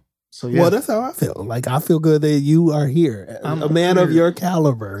level. So yeah. Well, that's how I feel. Like I feel good that you are here. I'm a man of your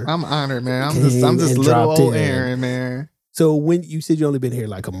caliber. I'm honored, man. I'm just little old Aaron, man. So when you said you only been here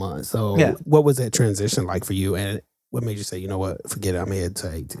like a month, so what was that transition like for you? And what made you say, you know what, forget it, I'm headed to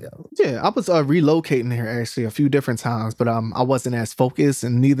ATL? Yeah, I was relocating here actually a few different times, but I wasn't as focused,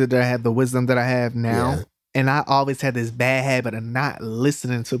 and neither did I have the wisdom that I have now. Yeah. And I always had this bad habit of not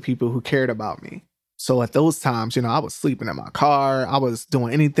listening to people who cared about me. So at those times, I was sleeping in my car. I was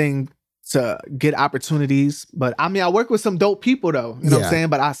doing anything to get opportunities. But I mean, I work with some dope people though, you know what I'm saying?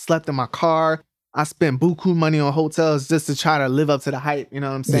 But I slept in my car. I spent buku money on hotels just to try to live up to the hype, you know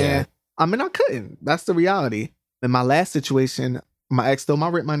what I'm saying? Yeah. I mean, I couldn't. That's the reality. In my last situation, my ex stole my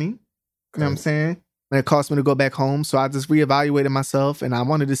rent money. You know what I'm saying? And it cost me to go back home. So I just reevaluated myself, and I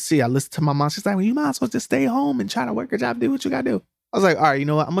wanted to see. I listened to my mom. She's like, well, you might as well just stay home and try to work a job, do what you got to do. I was like, all right, you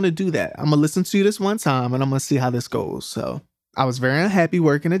know what? I'm going to do that. I'm going to listen to you this one time, and I'm going to see how this goes. So I was very unhappy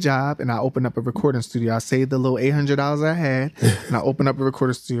working a job, and I opened up a recording studio. I saved the little $800 I had, and I opened up a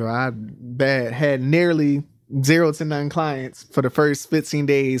recording studio. I had nearly 0 to none clients for the first 15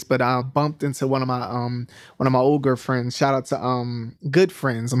 days, but I bumped into one of my old girlfriends. Shout out to Good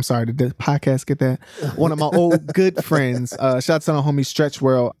Friends. I'm sorry, did the podcast get that? One of my old good friends. Shout out to the homie Stretch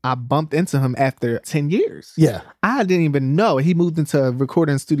World. I bumped into him after 10 years. Yeah. I didn't even know. He moved into a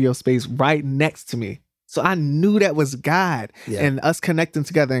recording studio space right next to me. So I knew that was God. Yeah. And us connecting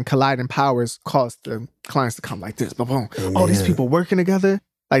together and colliding powers caused the clients to come like this. Boom, boom. Oh, these people working together?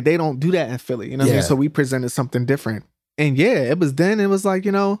 Like, they don't do that in Philly, you know what I mean? So we presented something different. And it was like,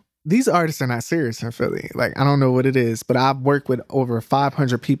 these artists are not serious in Philly. Like, I don't know what it is, but I've worked with over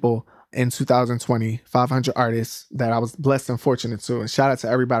 500 people in 2020, 500 artists that I was blessed and fortunate to. And shout out to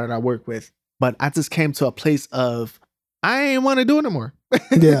everybody that I work with. But I just came to a place of, I ain't want to do it no more.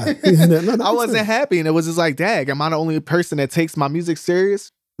 Yeah. No, I wasn't happy. And it was just like, dag, am I the only person that takes my music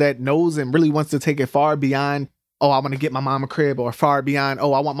serious, that knows and really wants to take it far beyond, oh, I want to get my mom a crib, or far beyond,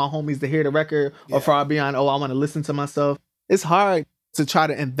 oh, I want my homies to hear the record, or far beyond, oh, I want to listen to myself. It's hard to try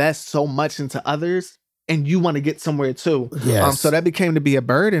to invest so much into others and you want to get somewhere too. Yes. So that became to be a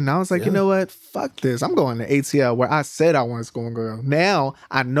burden. I was like, you know what? Fuck this. I'm going to ATL where I said I was going to go. Now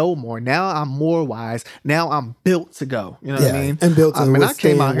I know more. Now I'm more wise. Now I'm built to go. You know what I mean? And built to I came out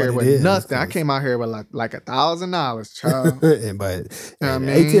withstand here what with it is, nothing. I of course. came out here with like $1,000, child. But I mean?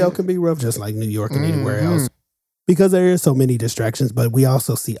 ATL can be rough, just like New York and anywhere Mhm. else, because there is so many distractions. But we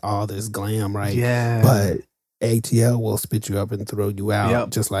also see all this glam, right? Yeah. But ATL will spit you up and throw you out, Yep.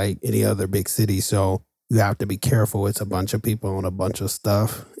 just like any other big city. So you have to be careful. It's a bunch of people on a bunch of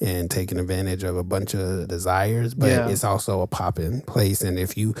stuff and taking advantage of a bunch of desires. But Yeah. it's also a popping place. And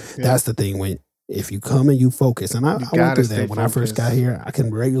if you, that's the thing, if you come and you focus, and I went gotta through stay that when I first got focused. here. I can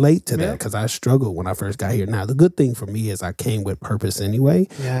relate to that Yep. because I struggled when I first got here. Now, the good thing for me is I came with purpose anyway.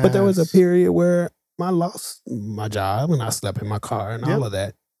 But there was a Yes. period where I lost my job and I slept in my car and Yep. all of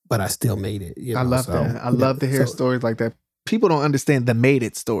that. But I still made it. You know? I love So, that. I love to hear so- stories like that. People don't understand the made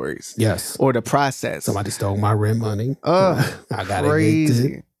it stories Yes. or the process. Somebody stole my rent money. Oh, I got crazy.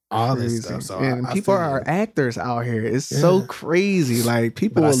 evicted. All Crazy. this stuff. So and I people feel are you. actors out here. It's so Yeah. crazy. Like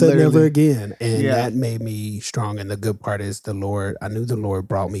people But I will said never literally. again. And Yeah. that made me strong. And the good part is I knew the Lord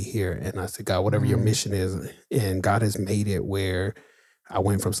brought me here. And I said, God, whatever your Mm. mission is. And God has made it where I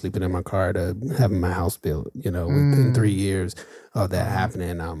went from sleeping in my car to having my house built, within 3 years of that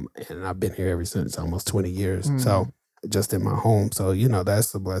happening. And I've been here ever since, almost 20 years. So just in my home. So,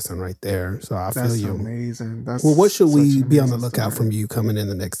 that's the blessing right there. So I feel That's you. amazing. That's Well, what should such we an be on the amazing lookout story. from you coming in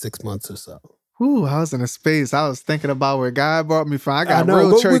the next 6 months or so? Ooh, I was in a space. I was thinking about where God brought me from. I got know,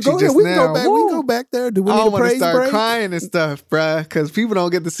 real but churchy go ahead. just We can now. go back. We Woo. can go back there. Do we I need a don't want to praise start break? crying and stuff, bruh, because people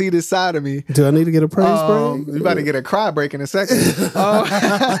don't get to see this side of me. Do I need to get a praise break? You about to get a cry break in a second.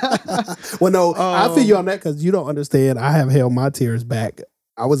 Well, no, I feel you on that because you don't understand. I have held my tears back.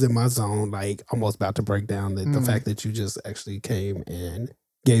 I was in my zone, like almost about to break down. The fact that you just actually came and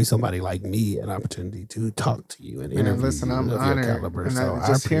gave somebody like me an opportunity to talk to you and Man, interview listen, you I'm of your honored. caliber. And So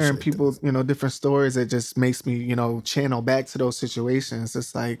just hearing appreciate people, this. different stories, it just makes me, channel back to those situations.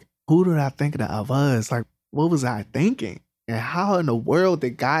 It's like, who did I think that I was? Like, what was I thinking? And how in the world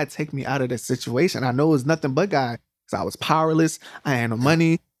did God take me out of this situation? I know it was nothing but God, because I was powerless. I had no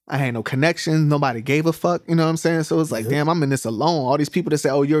money. I had no connections. Nobody gave a fuck. You know what I'm saying? So it's like, damn, I'm in this alone. All these people that say,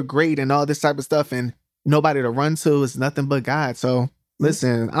 oh, you're great and all this type of stuff, and nobody to run to is nothing but God. So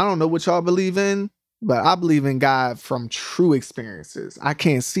listen, I don't know what y'all believe in, but I believe in God from true experiences. I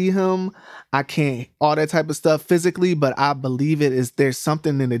can't see him. I can't all that type of stuff physically, but I believe there's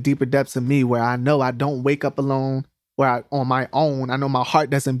something in the deeper depths of me where I know I don't wake up alone, on my own. I know my heart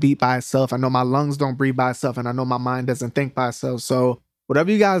doesn't beat by itself. I know my lungs don't breathe by itself. And I know my mind doesn't think by itself. So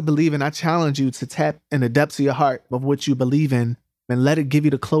whatever you guys believe in, I challenge you to tap in the depths of your heart of what you believe in and let it give you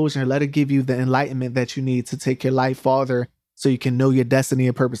the closure. Let it give you the enlightenment that you need to take your life farther, so you can know your destiny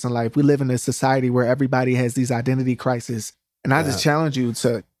and purpose in life. We live in a society where everybody has these identity crises. And I just challenge you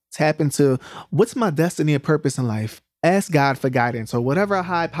to tap into what's my destiny and purpose in life. Ask God for guidance or whatever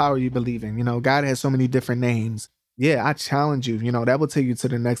high power you believe in. God has so many different names. Yeah, I challenge you. That will take you to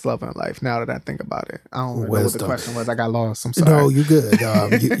the next level in life. Now that I think about it, I don't know what the Wisdom. question was. I got lost. I'm sorry. No, you good.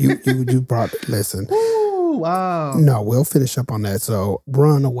 You brought, listen. Ooh, wow. No, we'll finish up on that. So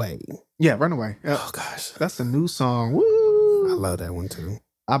Run Away. Yeah, Run Away. Yep. Oh, gosh. That's a new song. Woo. I love that one too.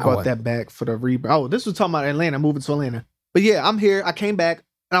 I brought what? that back for the rebrand. Oh, this was talking about Atlanta, moving to Atlanta. But yeah, I'm here. I came back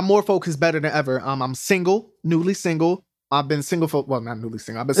and I'm more focused, better than ever. I'm single, newly single. I've been single for, well, not newly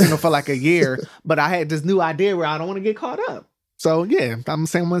single. I've been single for like a year, but I had this new idea where I don't want to get caught up. So yeah, I'm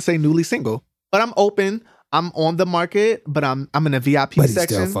going to say newly single, but I'm open. I'm on the market, but I'm in a VIP But he's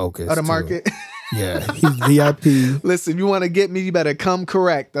section still focused, of the too. market. Yeah, he's VIP. Listen, if you want to get me, you better come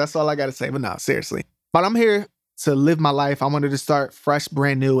correct. That's all I got to say. But no, seriously. But I'm here to live my life. I wanted to start fresh,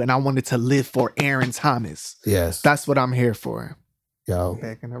 brand new, and I wanted to live for Aaron Thomas. Yes. That's what I'm here for. Yo,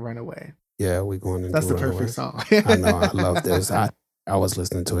 Back in the Runaway. yeah, we going into That's the Runaway. perfect song. I know. I love this. I was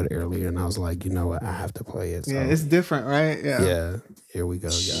listening to it earlier and I was like, you know what? I have to play it. So, Yeah, it's different, right? yeah. Here we go,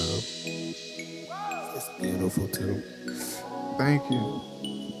 y'all. It's beautiful too. Thank you.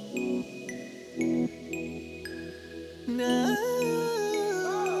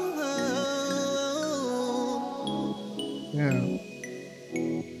 Yeah.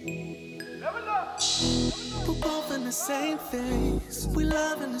 We're both in the same things. We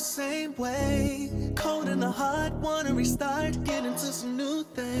love in the same way. Cold in the heart, wanna restart, get into some new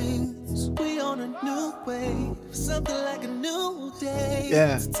things. We on a new wave, something like a new day.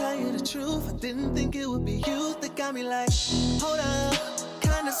 Yeah. To tell you the truth, I didn't think it would be you that got me like, hold up.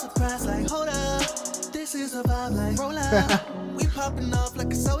 Kinda surprised, like, hold up. This is a vibe, like, roll up. We popping off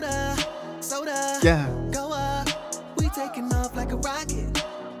like a soda. Yeah. Go up. We taking off like a rocket.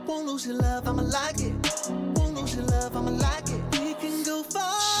 Won't lose your love, I'ma like it. Won't lose your love, I'ma like it. We can go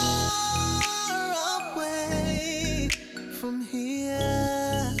far away from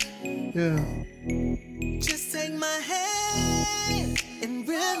here. Yeah. Just take my hand and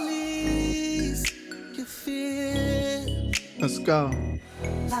release your fear. Let's go.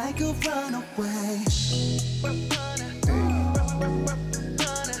 Like a runaway.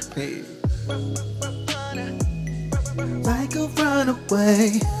 Hey. Like a runaway.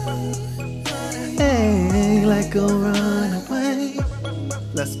 Hey, like a runaway.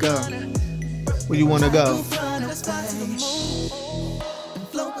 Let's go. Where you wanna go? Let's fly to the moon and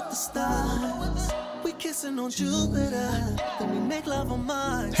float with the stars. We kissing on Jupiter, then we make love on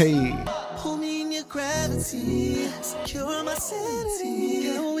Mars. Hey. Pull me in your gravity, secure my sanity.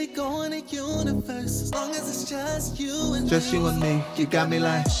 Can we go in the universe as long as it's just you and Just you and me. You got me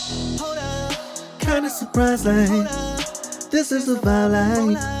like. Hold up, kinda surprised like this is a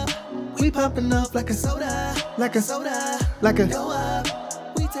vibe like we popping off like a soda, Like a. soda. Like a. Go up,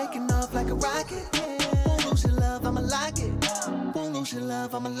 we taking off like a rocket. Won't lose your love, I'ma like it. Won't lose your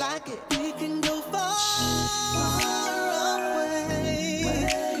love, I'ma like it. We can go far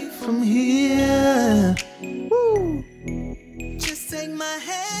away from here. Woo. Just take my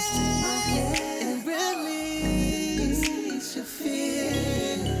hand and release your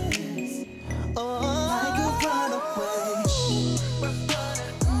fears. Oh, like a runaway.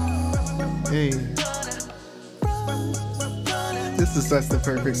 Hey. This is such the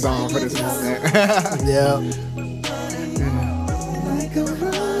perfect song for this moment. Yeah. Like a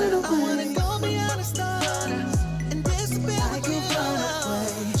runaway. I wanna go beyond the stars and disappear like a runaway.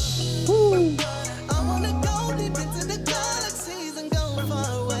 Woo. I wanna go deep into the galaxies and go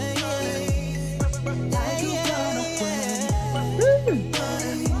far away. Like a runaway.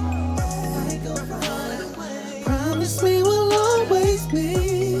 Like a runaway. Promise me we'll always be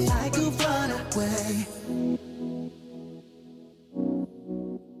like a runaway.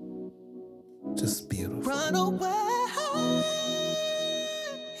 Just beautiful. Run away.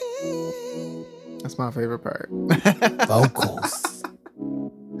 That's my favorite part. Vocals.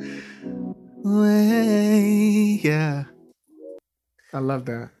 Way. Yeah. I love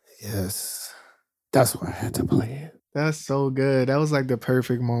that. Yes. That's why I had to play it. That's so good. That was like the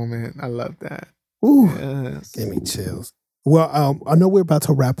perfect moment. I love that. Ooh. Yes. Gave me chills. Well, I know we're about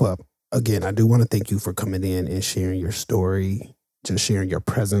to wrap up. Again, I do want to thank you for coming in and sharing your story, just sharing your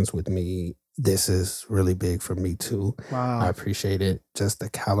presence with me. This is really big for me too. I Wow. appreciate it. Just the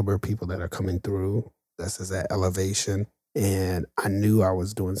caliber of people that are coming through. This is that elevation. And I knew I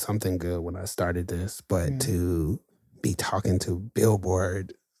was doing something good when I started this, but Yeah. to be talking to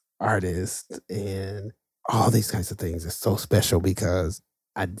Billboard artists and all these kinds of things is so special because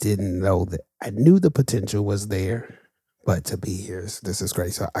I didn't know that. I knew the potential was there, but to be here, this is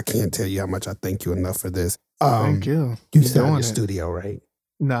great. So I can't tell you how much I thank you enough for this. Thank you. You You're still in doing your it. studio, right?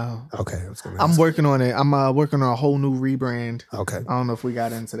 No. Okay, I was gonna I'm ask. working on it. I'm working on a whole new rebrand. Okay. I don't know if we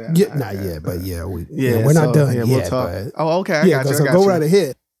got into that. Yeah, not yet, but yeah, we're Yeah, not so, done yeah, yet. we'll talk. But Oh, okay. I yeah, got you. so I got go you. right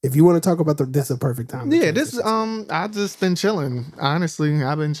ahead. If you want to talk about this is a perfect time. to Yeah, transition. I just been chilling. Honestly,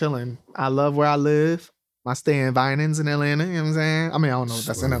 I've been chilling. I love where I live. I stay in Vinings in Atlanta, you know what I'm saying? I mean, I don't know if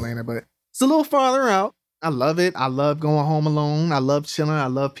that's in Sweet. Atlanta, but it's a little farther out. I love it. I love going home alone. I love chilling. I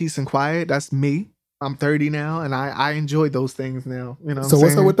love peace and quiet. That's me. I'm 30 now, and I enjoy those things now. You know what So I'm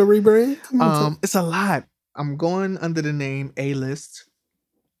what's saying? up with the rebrand? It's a lot. I'm going under the name A-List.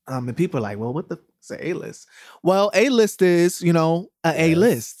 And people are like, well, what the is a A-List? Well, A-List is, a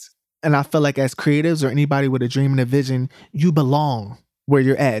A-List. And I feel like as creatives or anybody with a dream and a vision, you belong where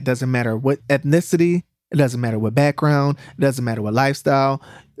you're at. It doesn't matter what ethnicity, it doesn't matter what background, it doesn't matter what lifestyle.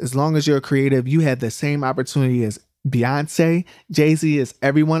 As long as you're a creative, you have the same opportunity as Beyonce, Jay-Z, as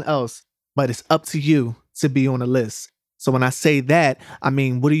everyone else. But it's up to you to be on the list. So when I say that, I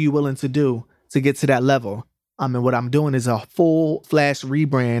mean, what are you willing to do to get to that level? And what I'm doing is a full flash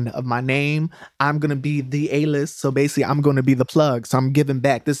rebrand of my name. I'm going to be the A-List. So basically, I'm going to be the plug. So I'm giving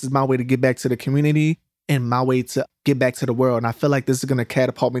back. This is my way to give back to the community and my way to get back to the world. And I feel like this is going to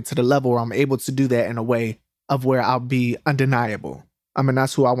catapult me to the level where I'm able to do that in a way of where I'll be undeniable. I mean,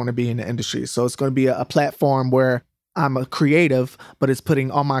 that's who I want to be in the industry. So it's going to be a platform where I'm a creative, but it's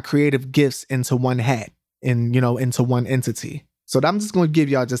putting all my creative gifts into one hat. into one entity. So I'm just going to give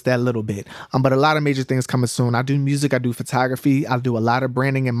y'all just that little bit. But a lot of major things coming soon. I do music, I do photography, I do a lot of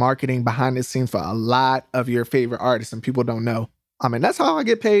branding and marketing behind the scenes for a lot of your favorite artists, and people don't know. And that's how I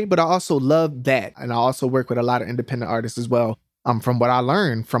get paid, but I also love that. And I also work with a lot of independent artists as well. From what I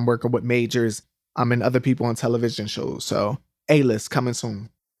learned from working with majors, and other people on television shows. So A-list coming soon.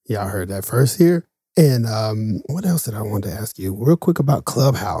 Y'all heard that first here. And what else did I want to ask you? Real quick about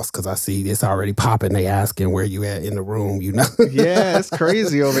Clubhouse, because I see it's already popping. They asking where you at in the room, Yeah, it's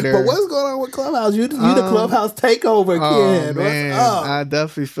crazy over there. But what's going on with Clubhouse? You the Clubhouse takeover kid. Man, what's up? I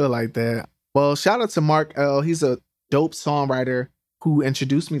definitely feel like that. Well, shout out to Mark L. He's a dope songwriter who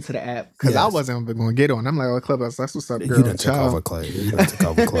introduced me to the app, because I wasn't even going to get on. I'm like, oh, Clubhouse, that's what's up, girl. You done took over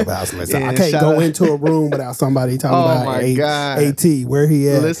Clubhouse. Listen, I can't go into a room without somebody talking about God. AT, where he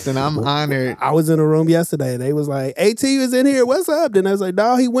at. Listen, I'm honored. I was in a room yesterday. They was like, AT is in here. What's up? Then I was like,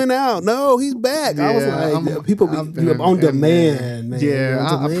 no, he went out. No, he's back. I was like, people be on demand, man. Yeah,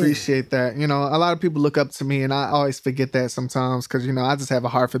 I appreciate that. A lot of people look up to me, and I always forget that sometimes, because, I just have a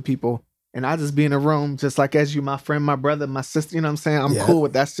heart for people. And I just be in a room, just like as you, my friend, my brother, my sister, you know what I'm saying? I'm cool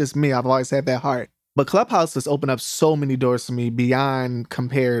with that's just me. I've always had that heart. But Clubhouse has opened up so many doors for me beyond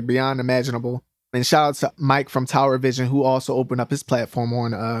compared, beyond imaginable. And shout out to Mike from Tower Vision, who also opened up his platform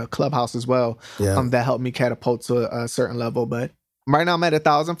on Clubhouse as well. Yeah. That helped me catapult to a certain level. But right now I'm at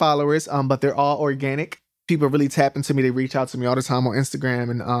 1,000 followers, but they're all organic. People really tap into me. They reach out to me all the time on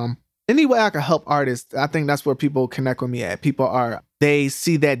Instagram. And any way I can help artists, I think that's where people connect with me at. They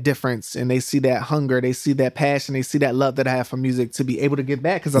see that difference, and they see that hunger, they see that passion, they see that love that I have for music to be able to give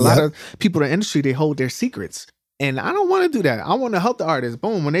back. Because a lot of people in the industry, they hold their secrets. And I don't want to do that. I want to help the artists.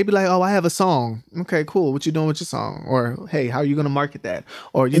 Boom. When they be like, oh, I have a song. Okay, cool. What you doing with your song? Or, hey, how are you going to market that?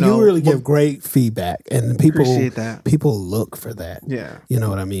 Or, you really give great feedback. And people appreciate that. People look for that. Yeah. You know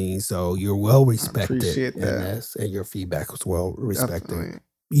what I mean? So you're well respected. I appreciate that. And your feedback was well respected. Definitely.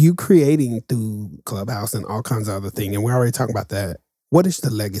 You creating through Clubhouse and all kinds of other things. And we're already talking about that. What is the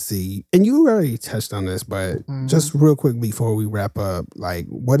legacy? And you already touched on this, but just real quick before we wrap up, like,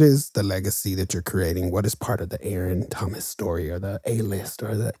 what is the legacy that you're creating? What is part of the Aaron Thomas story, or the A-list,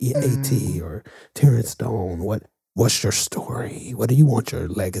 or the AT, or Terrence Stone? What's your story? What do you want your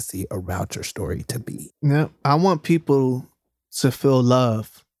legacy about your story to be? Yeah, I want people to feel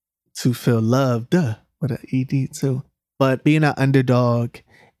love, with an ED too. But being an underdog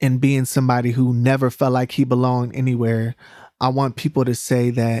and being somebody who never felt like he belonged anywhere, I want people to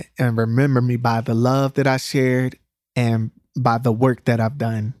say that and remember me by the love that I shared and by the work that I've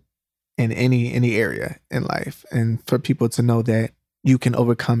done in any area in life. And for people to know that you can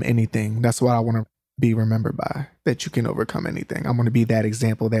overcome anything. That's what I want to be remembered by, that you can overcome anything. I want to be that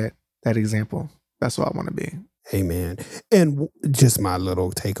example, that example. That's what I want to be. Amen. And just my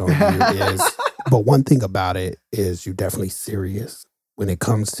little take on you is, but one thing about it is you're definitely serious. When it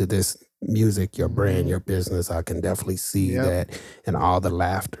comes to this music, your brand, your business, I can definitely see that, and all the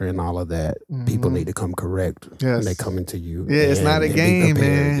laughter and all of that. People need to come correct when they come into you. Yeah, it's not a game,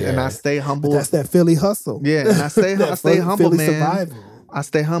 man. Yeah. And I stay humble. But that's that Philly hustle. Yeah, and I stay humble, Philly man. Survival. I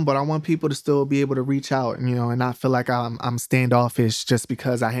stay humble. I want people to still be able to reach out, and not feel like I'm standoffish just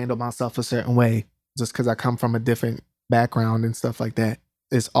because I handle myself a certain way, just because I come from a different background and stuff like that.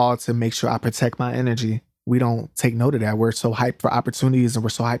 It's all to make sure I protect my energy. We don't take note of that. We're so hyped for opportunities, and we're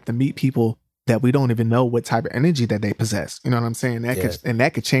so hyped to meet people that we don't even know what type of energy that they possess. You know what I'm saying?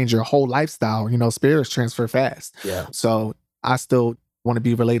 That could change your whole lifestyle. Spirits transfer fast. Yeah. So I still want to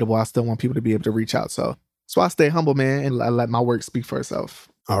be relatable. I still want people to be able to reach out. So I stay humble, man, and I let my work speak for itself.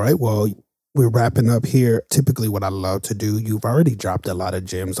 All right. Well, we're wrapping up here. Typically what I love to do, you've already dropped a lot of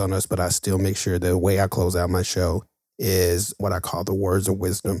gems on us, but I still make sure the way I close out my show is what I call the words of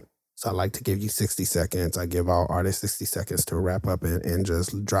wisdom. So I like to give you 60 seconds. I give all artists 60 seconds to wrap up and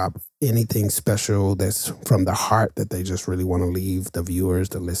just drop anything special that's from the heart that they just really want to leave the viewers,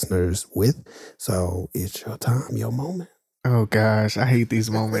 the listeners with. So it's your time, your moment. Oh, gosh. I hate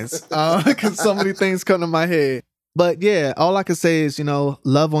these moments because so many things come to my head. But yeah, all I can say is,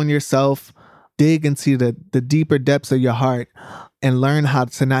 love on yourself, dig into the deeper depths of your heart, and learn how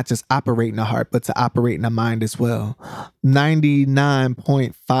to not just operate in the heart, but to operate in the mind as well.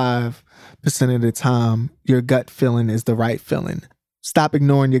 99.5% of the time, your gut feeling is the right feeling. Stop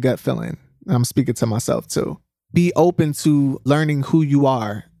ignoring your gut feeling. I'm speaking to myself too. Be open to learning who you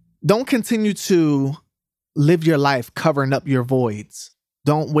are. Don't continue to live your life covering up your voids.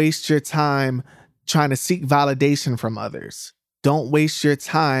 Don't waste your time trying to seek validation from others. Don't waste your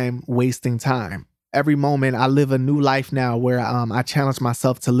time wasting time. Every moment I live a new life now where I challenge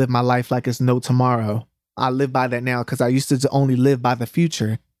myself to live my life like it's no tomorrow. I live by that now because I used to only live by the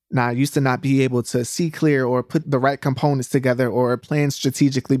future. Now, I used to not be able to see clear or put the right components together or plan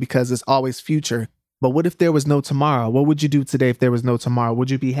strategically because it's always future. But what if there was no tomorrow? What would you do today if there was no tomorrow?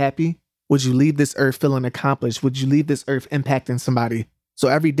 Would you be happy? Would you leave this earth feeling accomplished? Would you leave this earth impacting somebody? So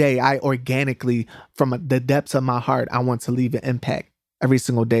every day I organically, from the depths of my heart, I want to leave an impact every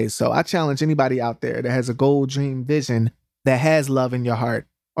single day. So I challenge anybody out there that has a goal, dream, vision, that has love in your heart,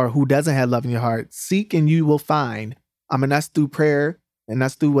 or who doesn't have love in your heart. Seek and you will find. I mean, that's through prayer and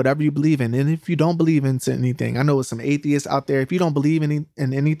that's through whatever you believe in. And if you don't believe into anything, I know there's some atheists out there. If you don't believe in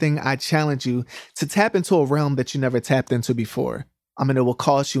anything, I challenge you to tap into a realm that you never tapped into before. I mean, it will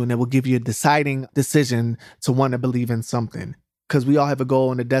cost you and it will give you a deciding decision to want to believe in something. Because we all have a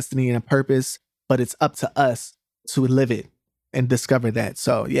goal and a destiny and a purpose, but it's up to us to live it and discover that.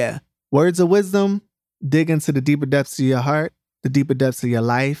 So yeah, words of wisdom, dig into the deeper depths of your heart, the deeper depths of your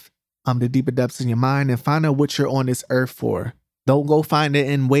life, the deeper depths of your mind, and find out what you're on this earth for. Don't go find it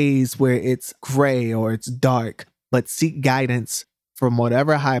in ways where it's gray or it's dark, but seek guidance from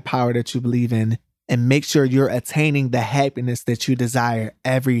whatever high power that you believe in and make sure you're attaining the happiness that you desire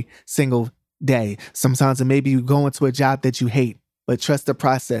every single day. Sometimes it may be you go into a job that you hate, but trust the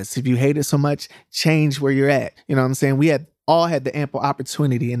process. If you hate it so much, change where you're at. You know what I'm saying? We all had the ample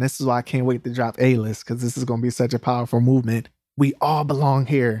opportunity, and this is why I can't wait to drop A-List, because this is going to be such a powerful movement. We all belong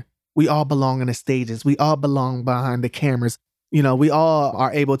here. We all belong in the stages. We all belong behind the cameras. You know, we all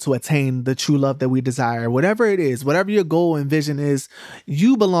are able to attain the true love that we desire. Whatever it is, whatever your goal and vision is,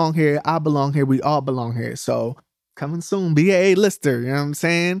 you belong here. I belong here. We all belong here. So coming soon, be a A-lister. You know what I'm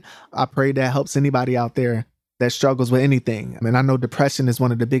saying? I pray that helps anybody out there that struggles with anything. I mean, I know depression is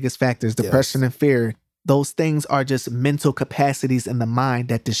one of the biggest factors. Depression and fear. Those things are just mental capacities in the mind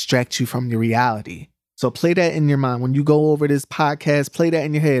that distract you from your reality. So play that in your mind. When you go over this podcast, play that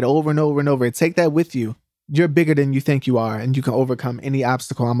in your head over and over and over. Take that with you. You're bigger than you think you are, and you can overcome any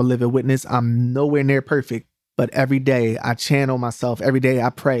obstacle. I'm a living witness. I'm nowhere near perfect, but every day I channel myself. Every day I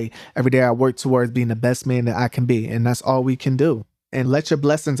pray. Every day I work towards being the best man that I can be, and that's all we can do. And let your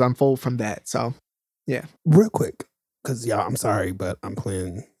blessings unfold from that. So, yeah. Real quick, because y'all, I'm sorry, but I'm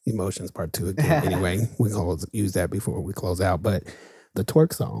playing Emotions Part 2 again. Anyway, we're going to use that before we close out. But the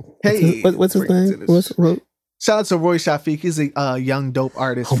twerk song. What's his name? Shout out to Roy Shafiq. He's a young, dope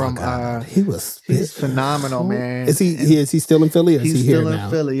artist from. He's phenomenal, man. Is he still in Philly? Or he's is he still here in now?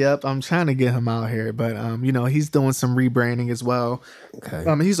 Philly. Yep, I'm trying to get him out here, but he's doing some rebranding as well. Okay.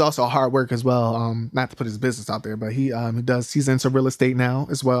 He's also a hard work as well. Not to put his business out there, but he's into real estate now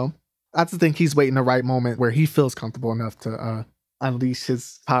as well. I just think he's waiting the right moment where he feels comfortable enough to unleash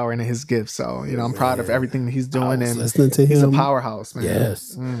his power and his gifts. So, I'm proud of everything that he's doing. And listening to him. He's a powerhouse, man.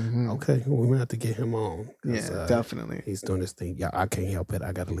 Yes. Mm-hmm. Okay. Well, we're going to have to get him on. Yeah, definitely. He's doing this thing. Yeah, I can't help it.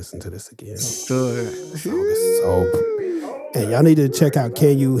 I got to listen to this again. Good. And y'all need to check out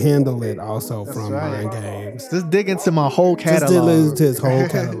Can You Handle It also from Mind Games. Just dig into my whole catalog. Just listen to his whole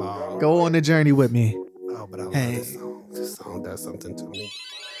catalog. Go on the journey with me. Oh, but I love this song. This song does something to me.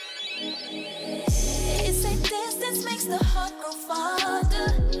 It's a distance makes the heart grow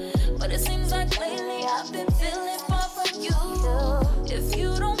fonder, but it seems like lately I've been feeling far from you. If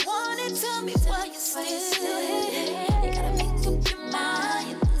you don't want it, tell me why you're still here. You gotta make up your mind.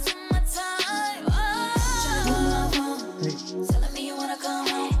 You're losing my time. Trying to call my phone, telling me you wanna come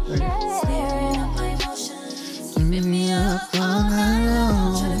home. Staring at my emotions, keeping me up all night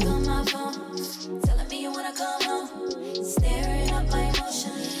long. Trying to call my phone, telling me you wanna come home. Staring at my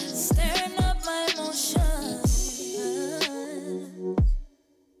emotions, staring at my emotions.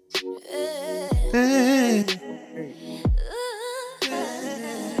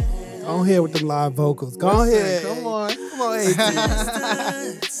 Go ahead with the live vocals. Go ahead. Come on.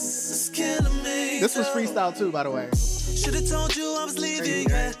 This was freestyle too, by the way. Should've told you I was leaving,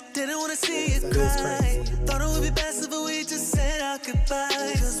 yeah. Didn't wanna see it cry. Thought it would be best if we just said our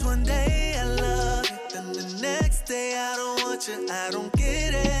goodbyes. Cause one day I love you, then the next day I don't want you, I don't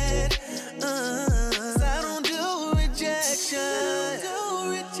get it. I don't do rejection.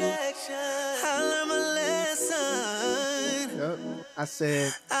 I learned my lesson. Yep. I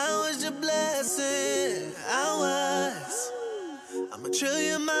said, I was your blessing. I'm a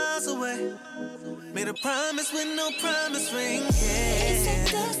trillion miles away. Made a promise with no promise ring.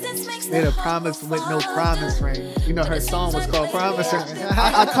 Yeah. Made a promise with no promise ring. You know her song was called Promise Ring.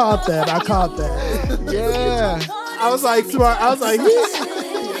 I caught that. Yeah. I was like, smart. I was like, yeah.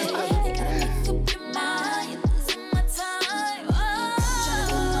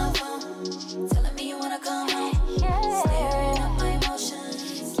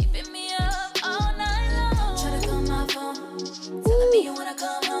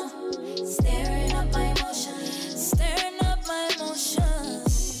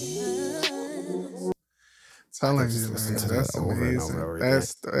 telling just you, listen man, to that that's over and amazing. over again.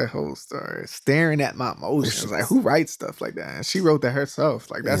 That's that whole story. Staring at my emotions. Like, who writes stuff like that? And she wrote that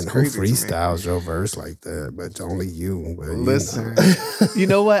herself. Like, that's and crazy. who to me. freestyles your verse like that? But only you. But Listen, you know. you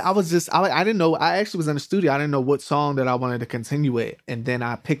know what? I didn't know. I actually was in the studio. I didn't know what song that I wanted to continue with, and then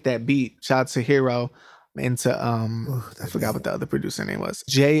I picked that beat. Shout out to Hero. Into I forgot what the other producer name was.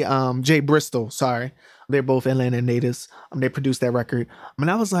 Jay Bristol. Sorry, they're both Atlanta natives. They produced that record. I mean,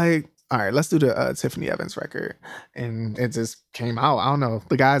 I was like, all right, let's do the Tiffany Evans record, and it just came out. I don't know.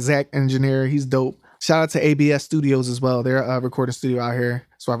 The guy Zach Engineer, he's dope. Shout out to ABS Studios as well. They're a recording studio out here,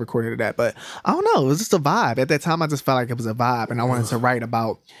 so I recorded that. But I don't know. It was just a vibe. At that time, I just felt like it was a vibe, and I wanted to write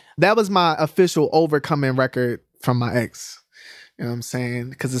about. That was my official overcoming record from my ex. You know what I'm saying?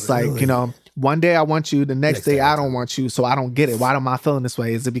 Because it's like, you know, one day I want you, the next day I don't want you, so I don't get it. Why am I feeling this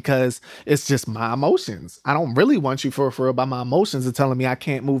way? Is it because it's just my emotions? I don't really want you for real, but my emotions are telling me I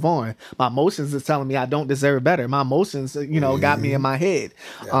can't move on. My emotions are telling me I don't deserve better. My emotions, you know, got me in my head.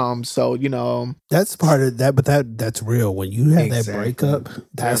 Yeah. So, you know. That's part of that, but that's real. When you have that breakup,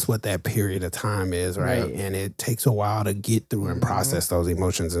 that's what that period of time is, right? Yeah. And it takes a while to get through and process those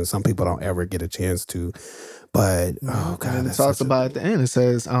emotions, and some people don't ever get a chance to. But oh god, and it talks about at the end. It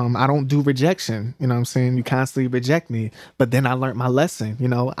says, "I don't do rejection." You know what I'm saying? You constantly reject me, but then I learned my lesson. You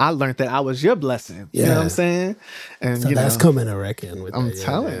know, I learned that I was your blessing. Yeah. You know what I'm saying? And so you that's know, coming to reckon with. I'm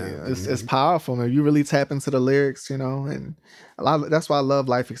telling you, it's powerful, man. You really tap into the lyrics, you know, and a lot. That's why I love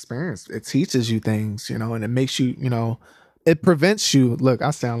life experience. It teaches you things, you know, and it makes you, you know. It prevents you. Look, I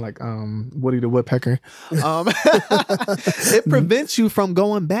sound like Woody the Woodpecker. It prevents you from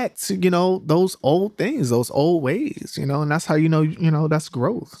going back to, you know, those old things, those old ways, you know, and that's how you know that's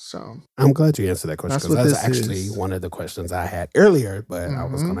growth. So I'm glad you answered that question, because that's actually one of the questions I had earlier. But I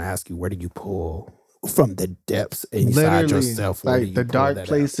was going to ask you, where do you pull from the depths inside yourself? Like the dark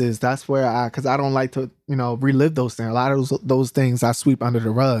places. That's where because I don't like to, you know, relive those things. A lot of those things I sweep under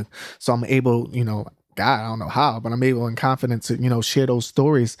the rug. So I'm able, you know. God, I don't know how, but I'm able and confident to, you know, share those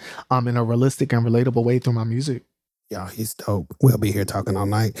stories in a realistic and relatable way through my music. Yeah, he's dope. We'll be here talking all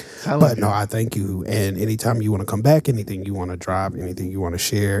night. But no, I thank you. And anytime you want to come back, anything you want to drop, anything you want to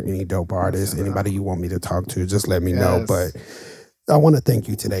share, any dope artists, anybody you want me to talk to, just let me know. But I want to thank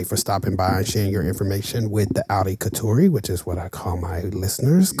you today for stopping by and sharing your information with the Audi Couture, which is what I call my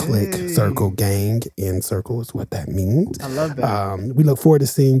listeners. Yay. Click, circle, gang, in circle is what that means. I love that. We look forward to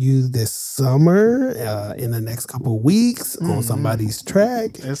seeing you this summer in the next couple of weeks on somebody's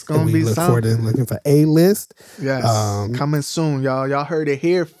track. It's going to be something. We look forward to looking for A-List. Yes, coming soon, y'all. Y'all heard it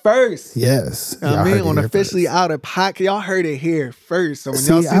here first. Yes. You know what I mean? On Officially Out of Pocket, y'all heard it here first. So when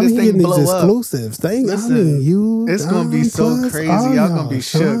y'all see this thing blow up. Exclusives. It's going to be so crazy. Y'all gonna be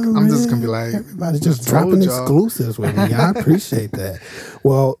shook. I'm just gonna be like, everybody just dropping exclusives with me. I appreciate that.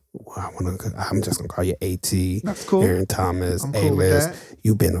 Well, I'm just gonna call you AT. That's cool. Aaron Thomas, A-List.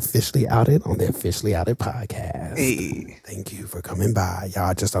 You've been officially outed on the Officially Outed podcast. Hey. Thank you for coming by.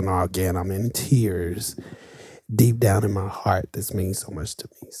 Y'all just don't know, again, I'm in tears. Deep down in my heart, this means so much to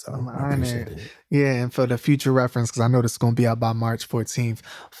me. So I appreciate it. Yeah, and for the future reference, because I know this is going to be out by March 14th,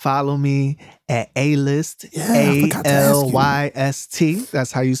 follow me at A-List, ALYST.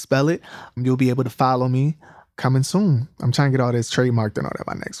 That's how you spell it. You'll be able to follow me coming soon. I'm trying to get all this trademarked and all that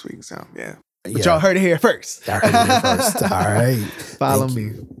by next week. So, yeah. But y'all heard it here first. Y'all heard it here first. All right. Follow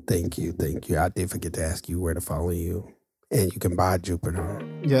me. Thank you. I did forget to ask you where to follow you. And you can buy Jupiter.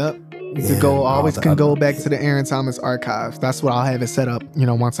 Yep. You can go back to the Aaron Thomas archive. That's what I'll have it set up, you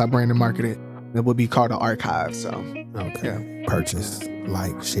know, once I brand and market it. It will be called the archive. So Purchase,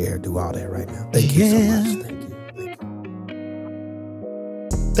 like, share, do all that right now. Thank you so much.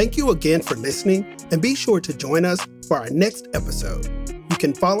 Thank you again for listening, and be sure to join us for our next episode. You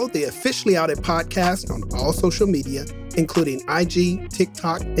can follow the Officially Outed podcast on all social media, including IG,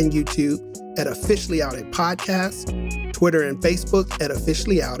 TikTok, and YouTube at Officially Outed Podcast, Twitter and Facebook at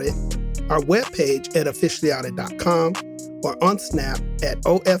Officially Outed, our webpage at officiallyouted.com, or on Snap at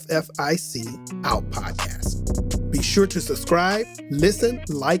OFFIC Out Podcast. Be sure to subscribe, listen,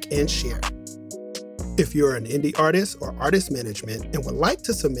 like, and share. If you're an indie artist or artist management and would like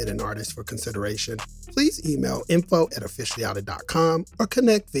to submit an artist for consideration, please email info@officiallyouted.com or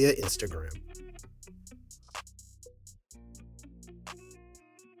connect via Instagram.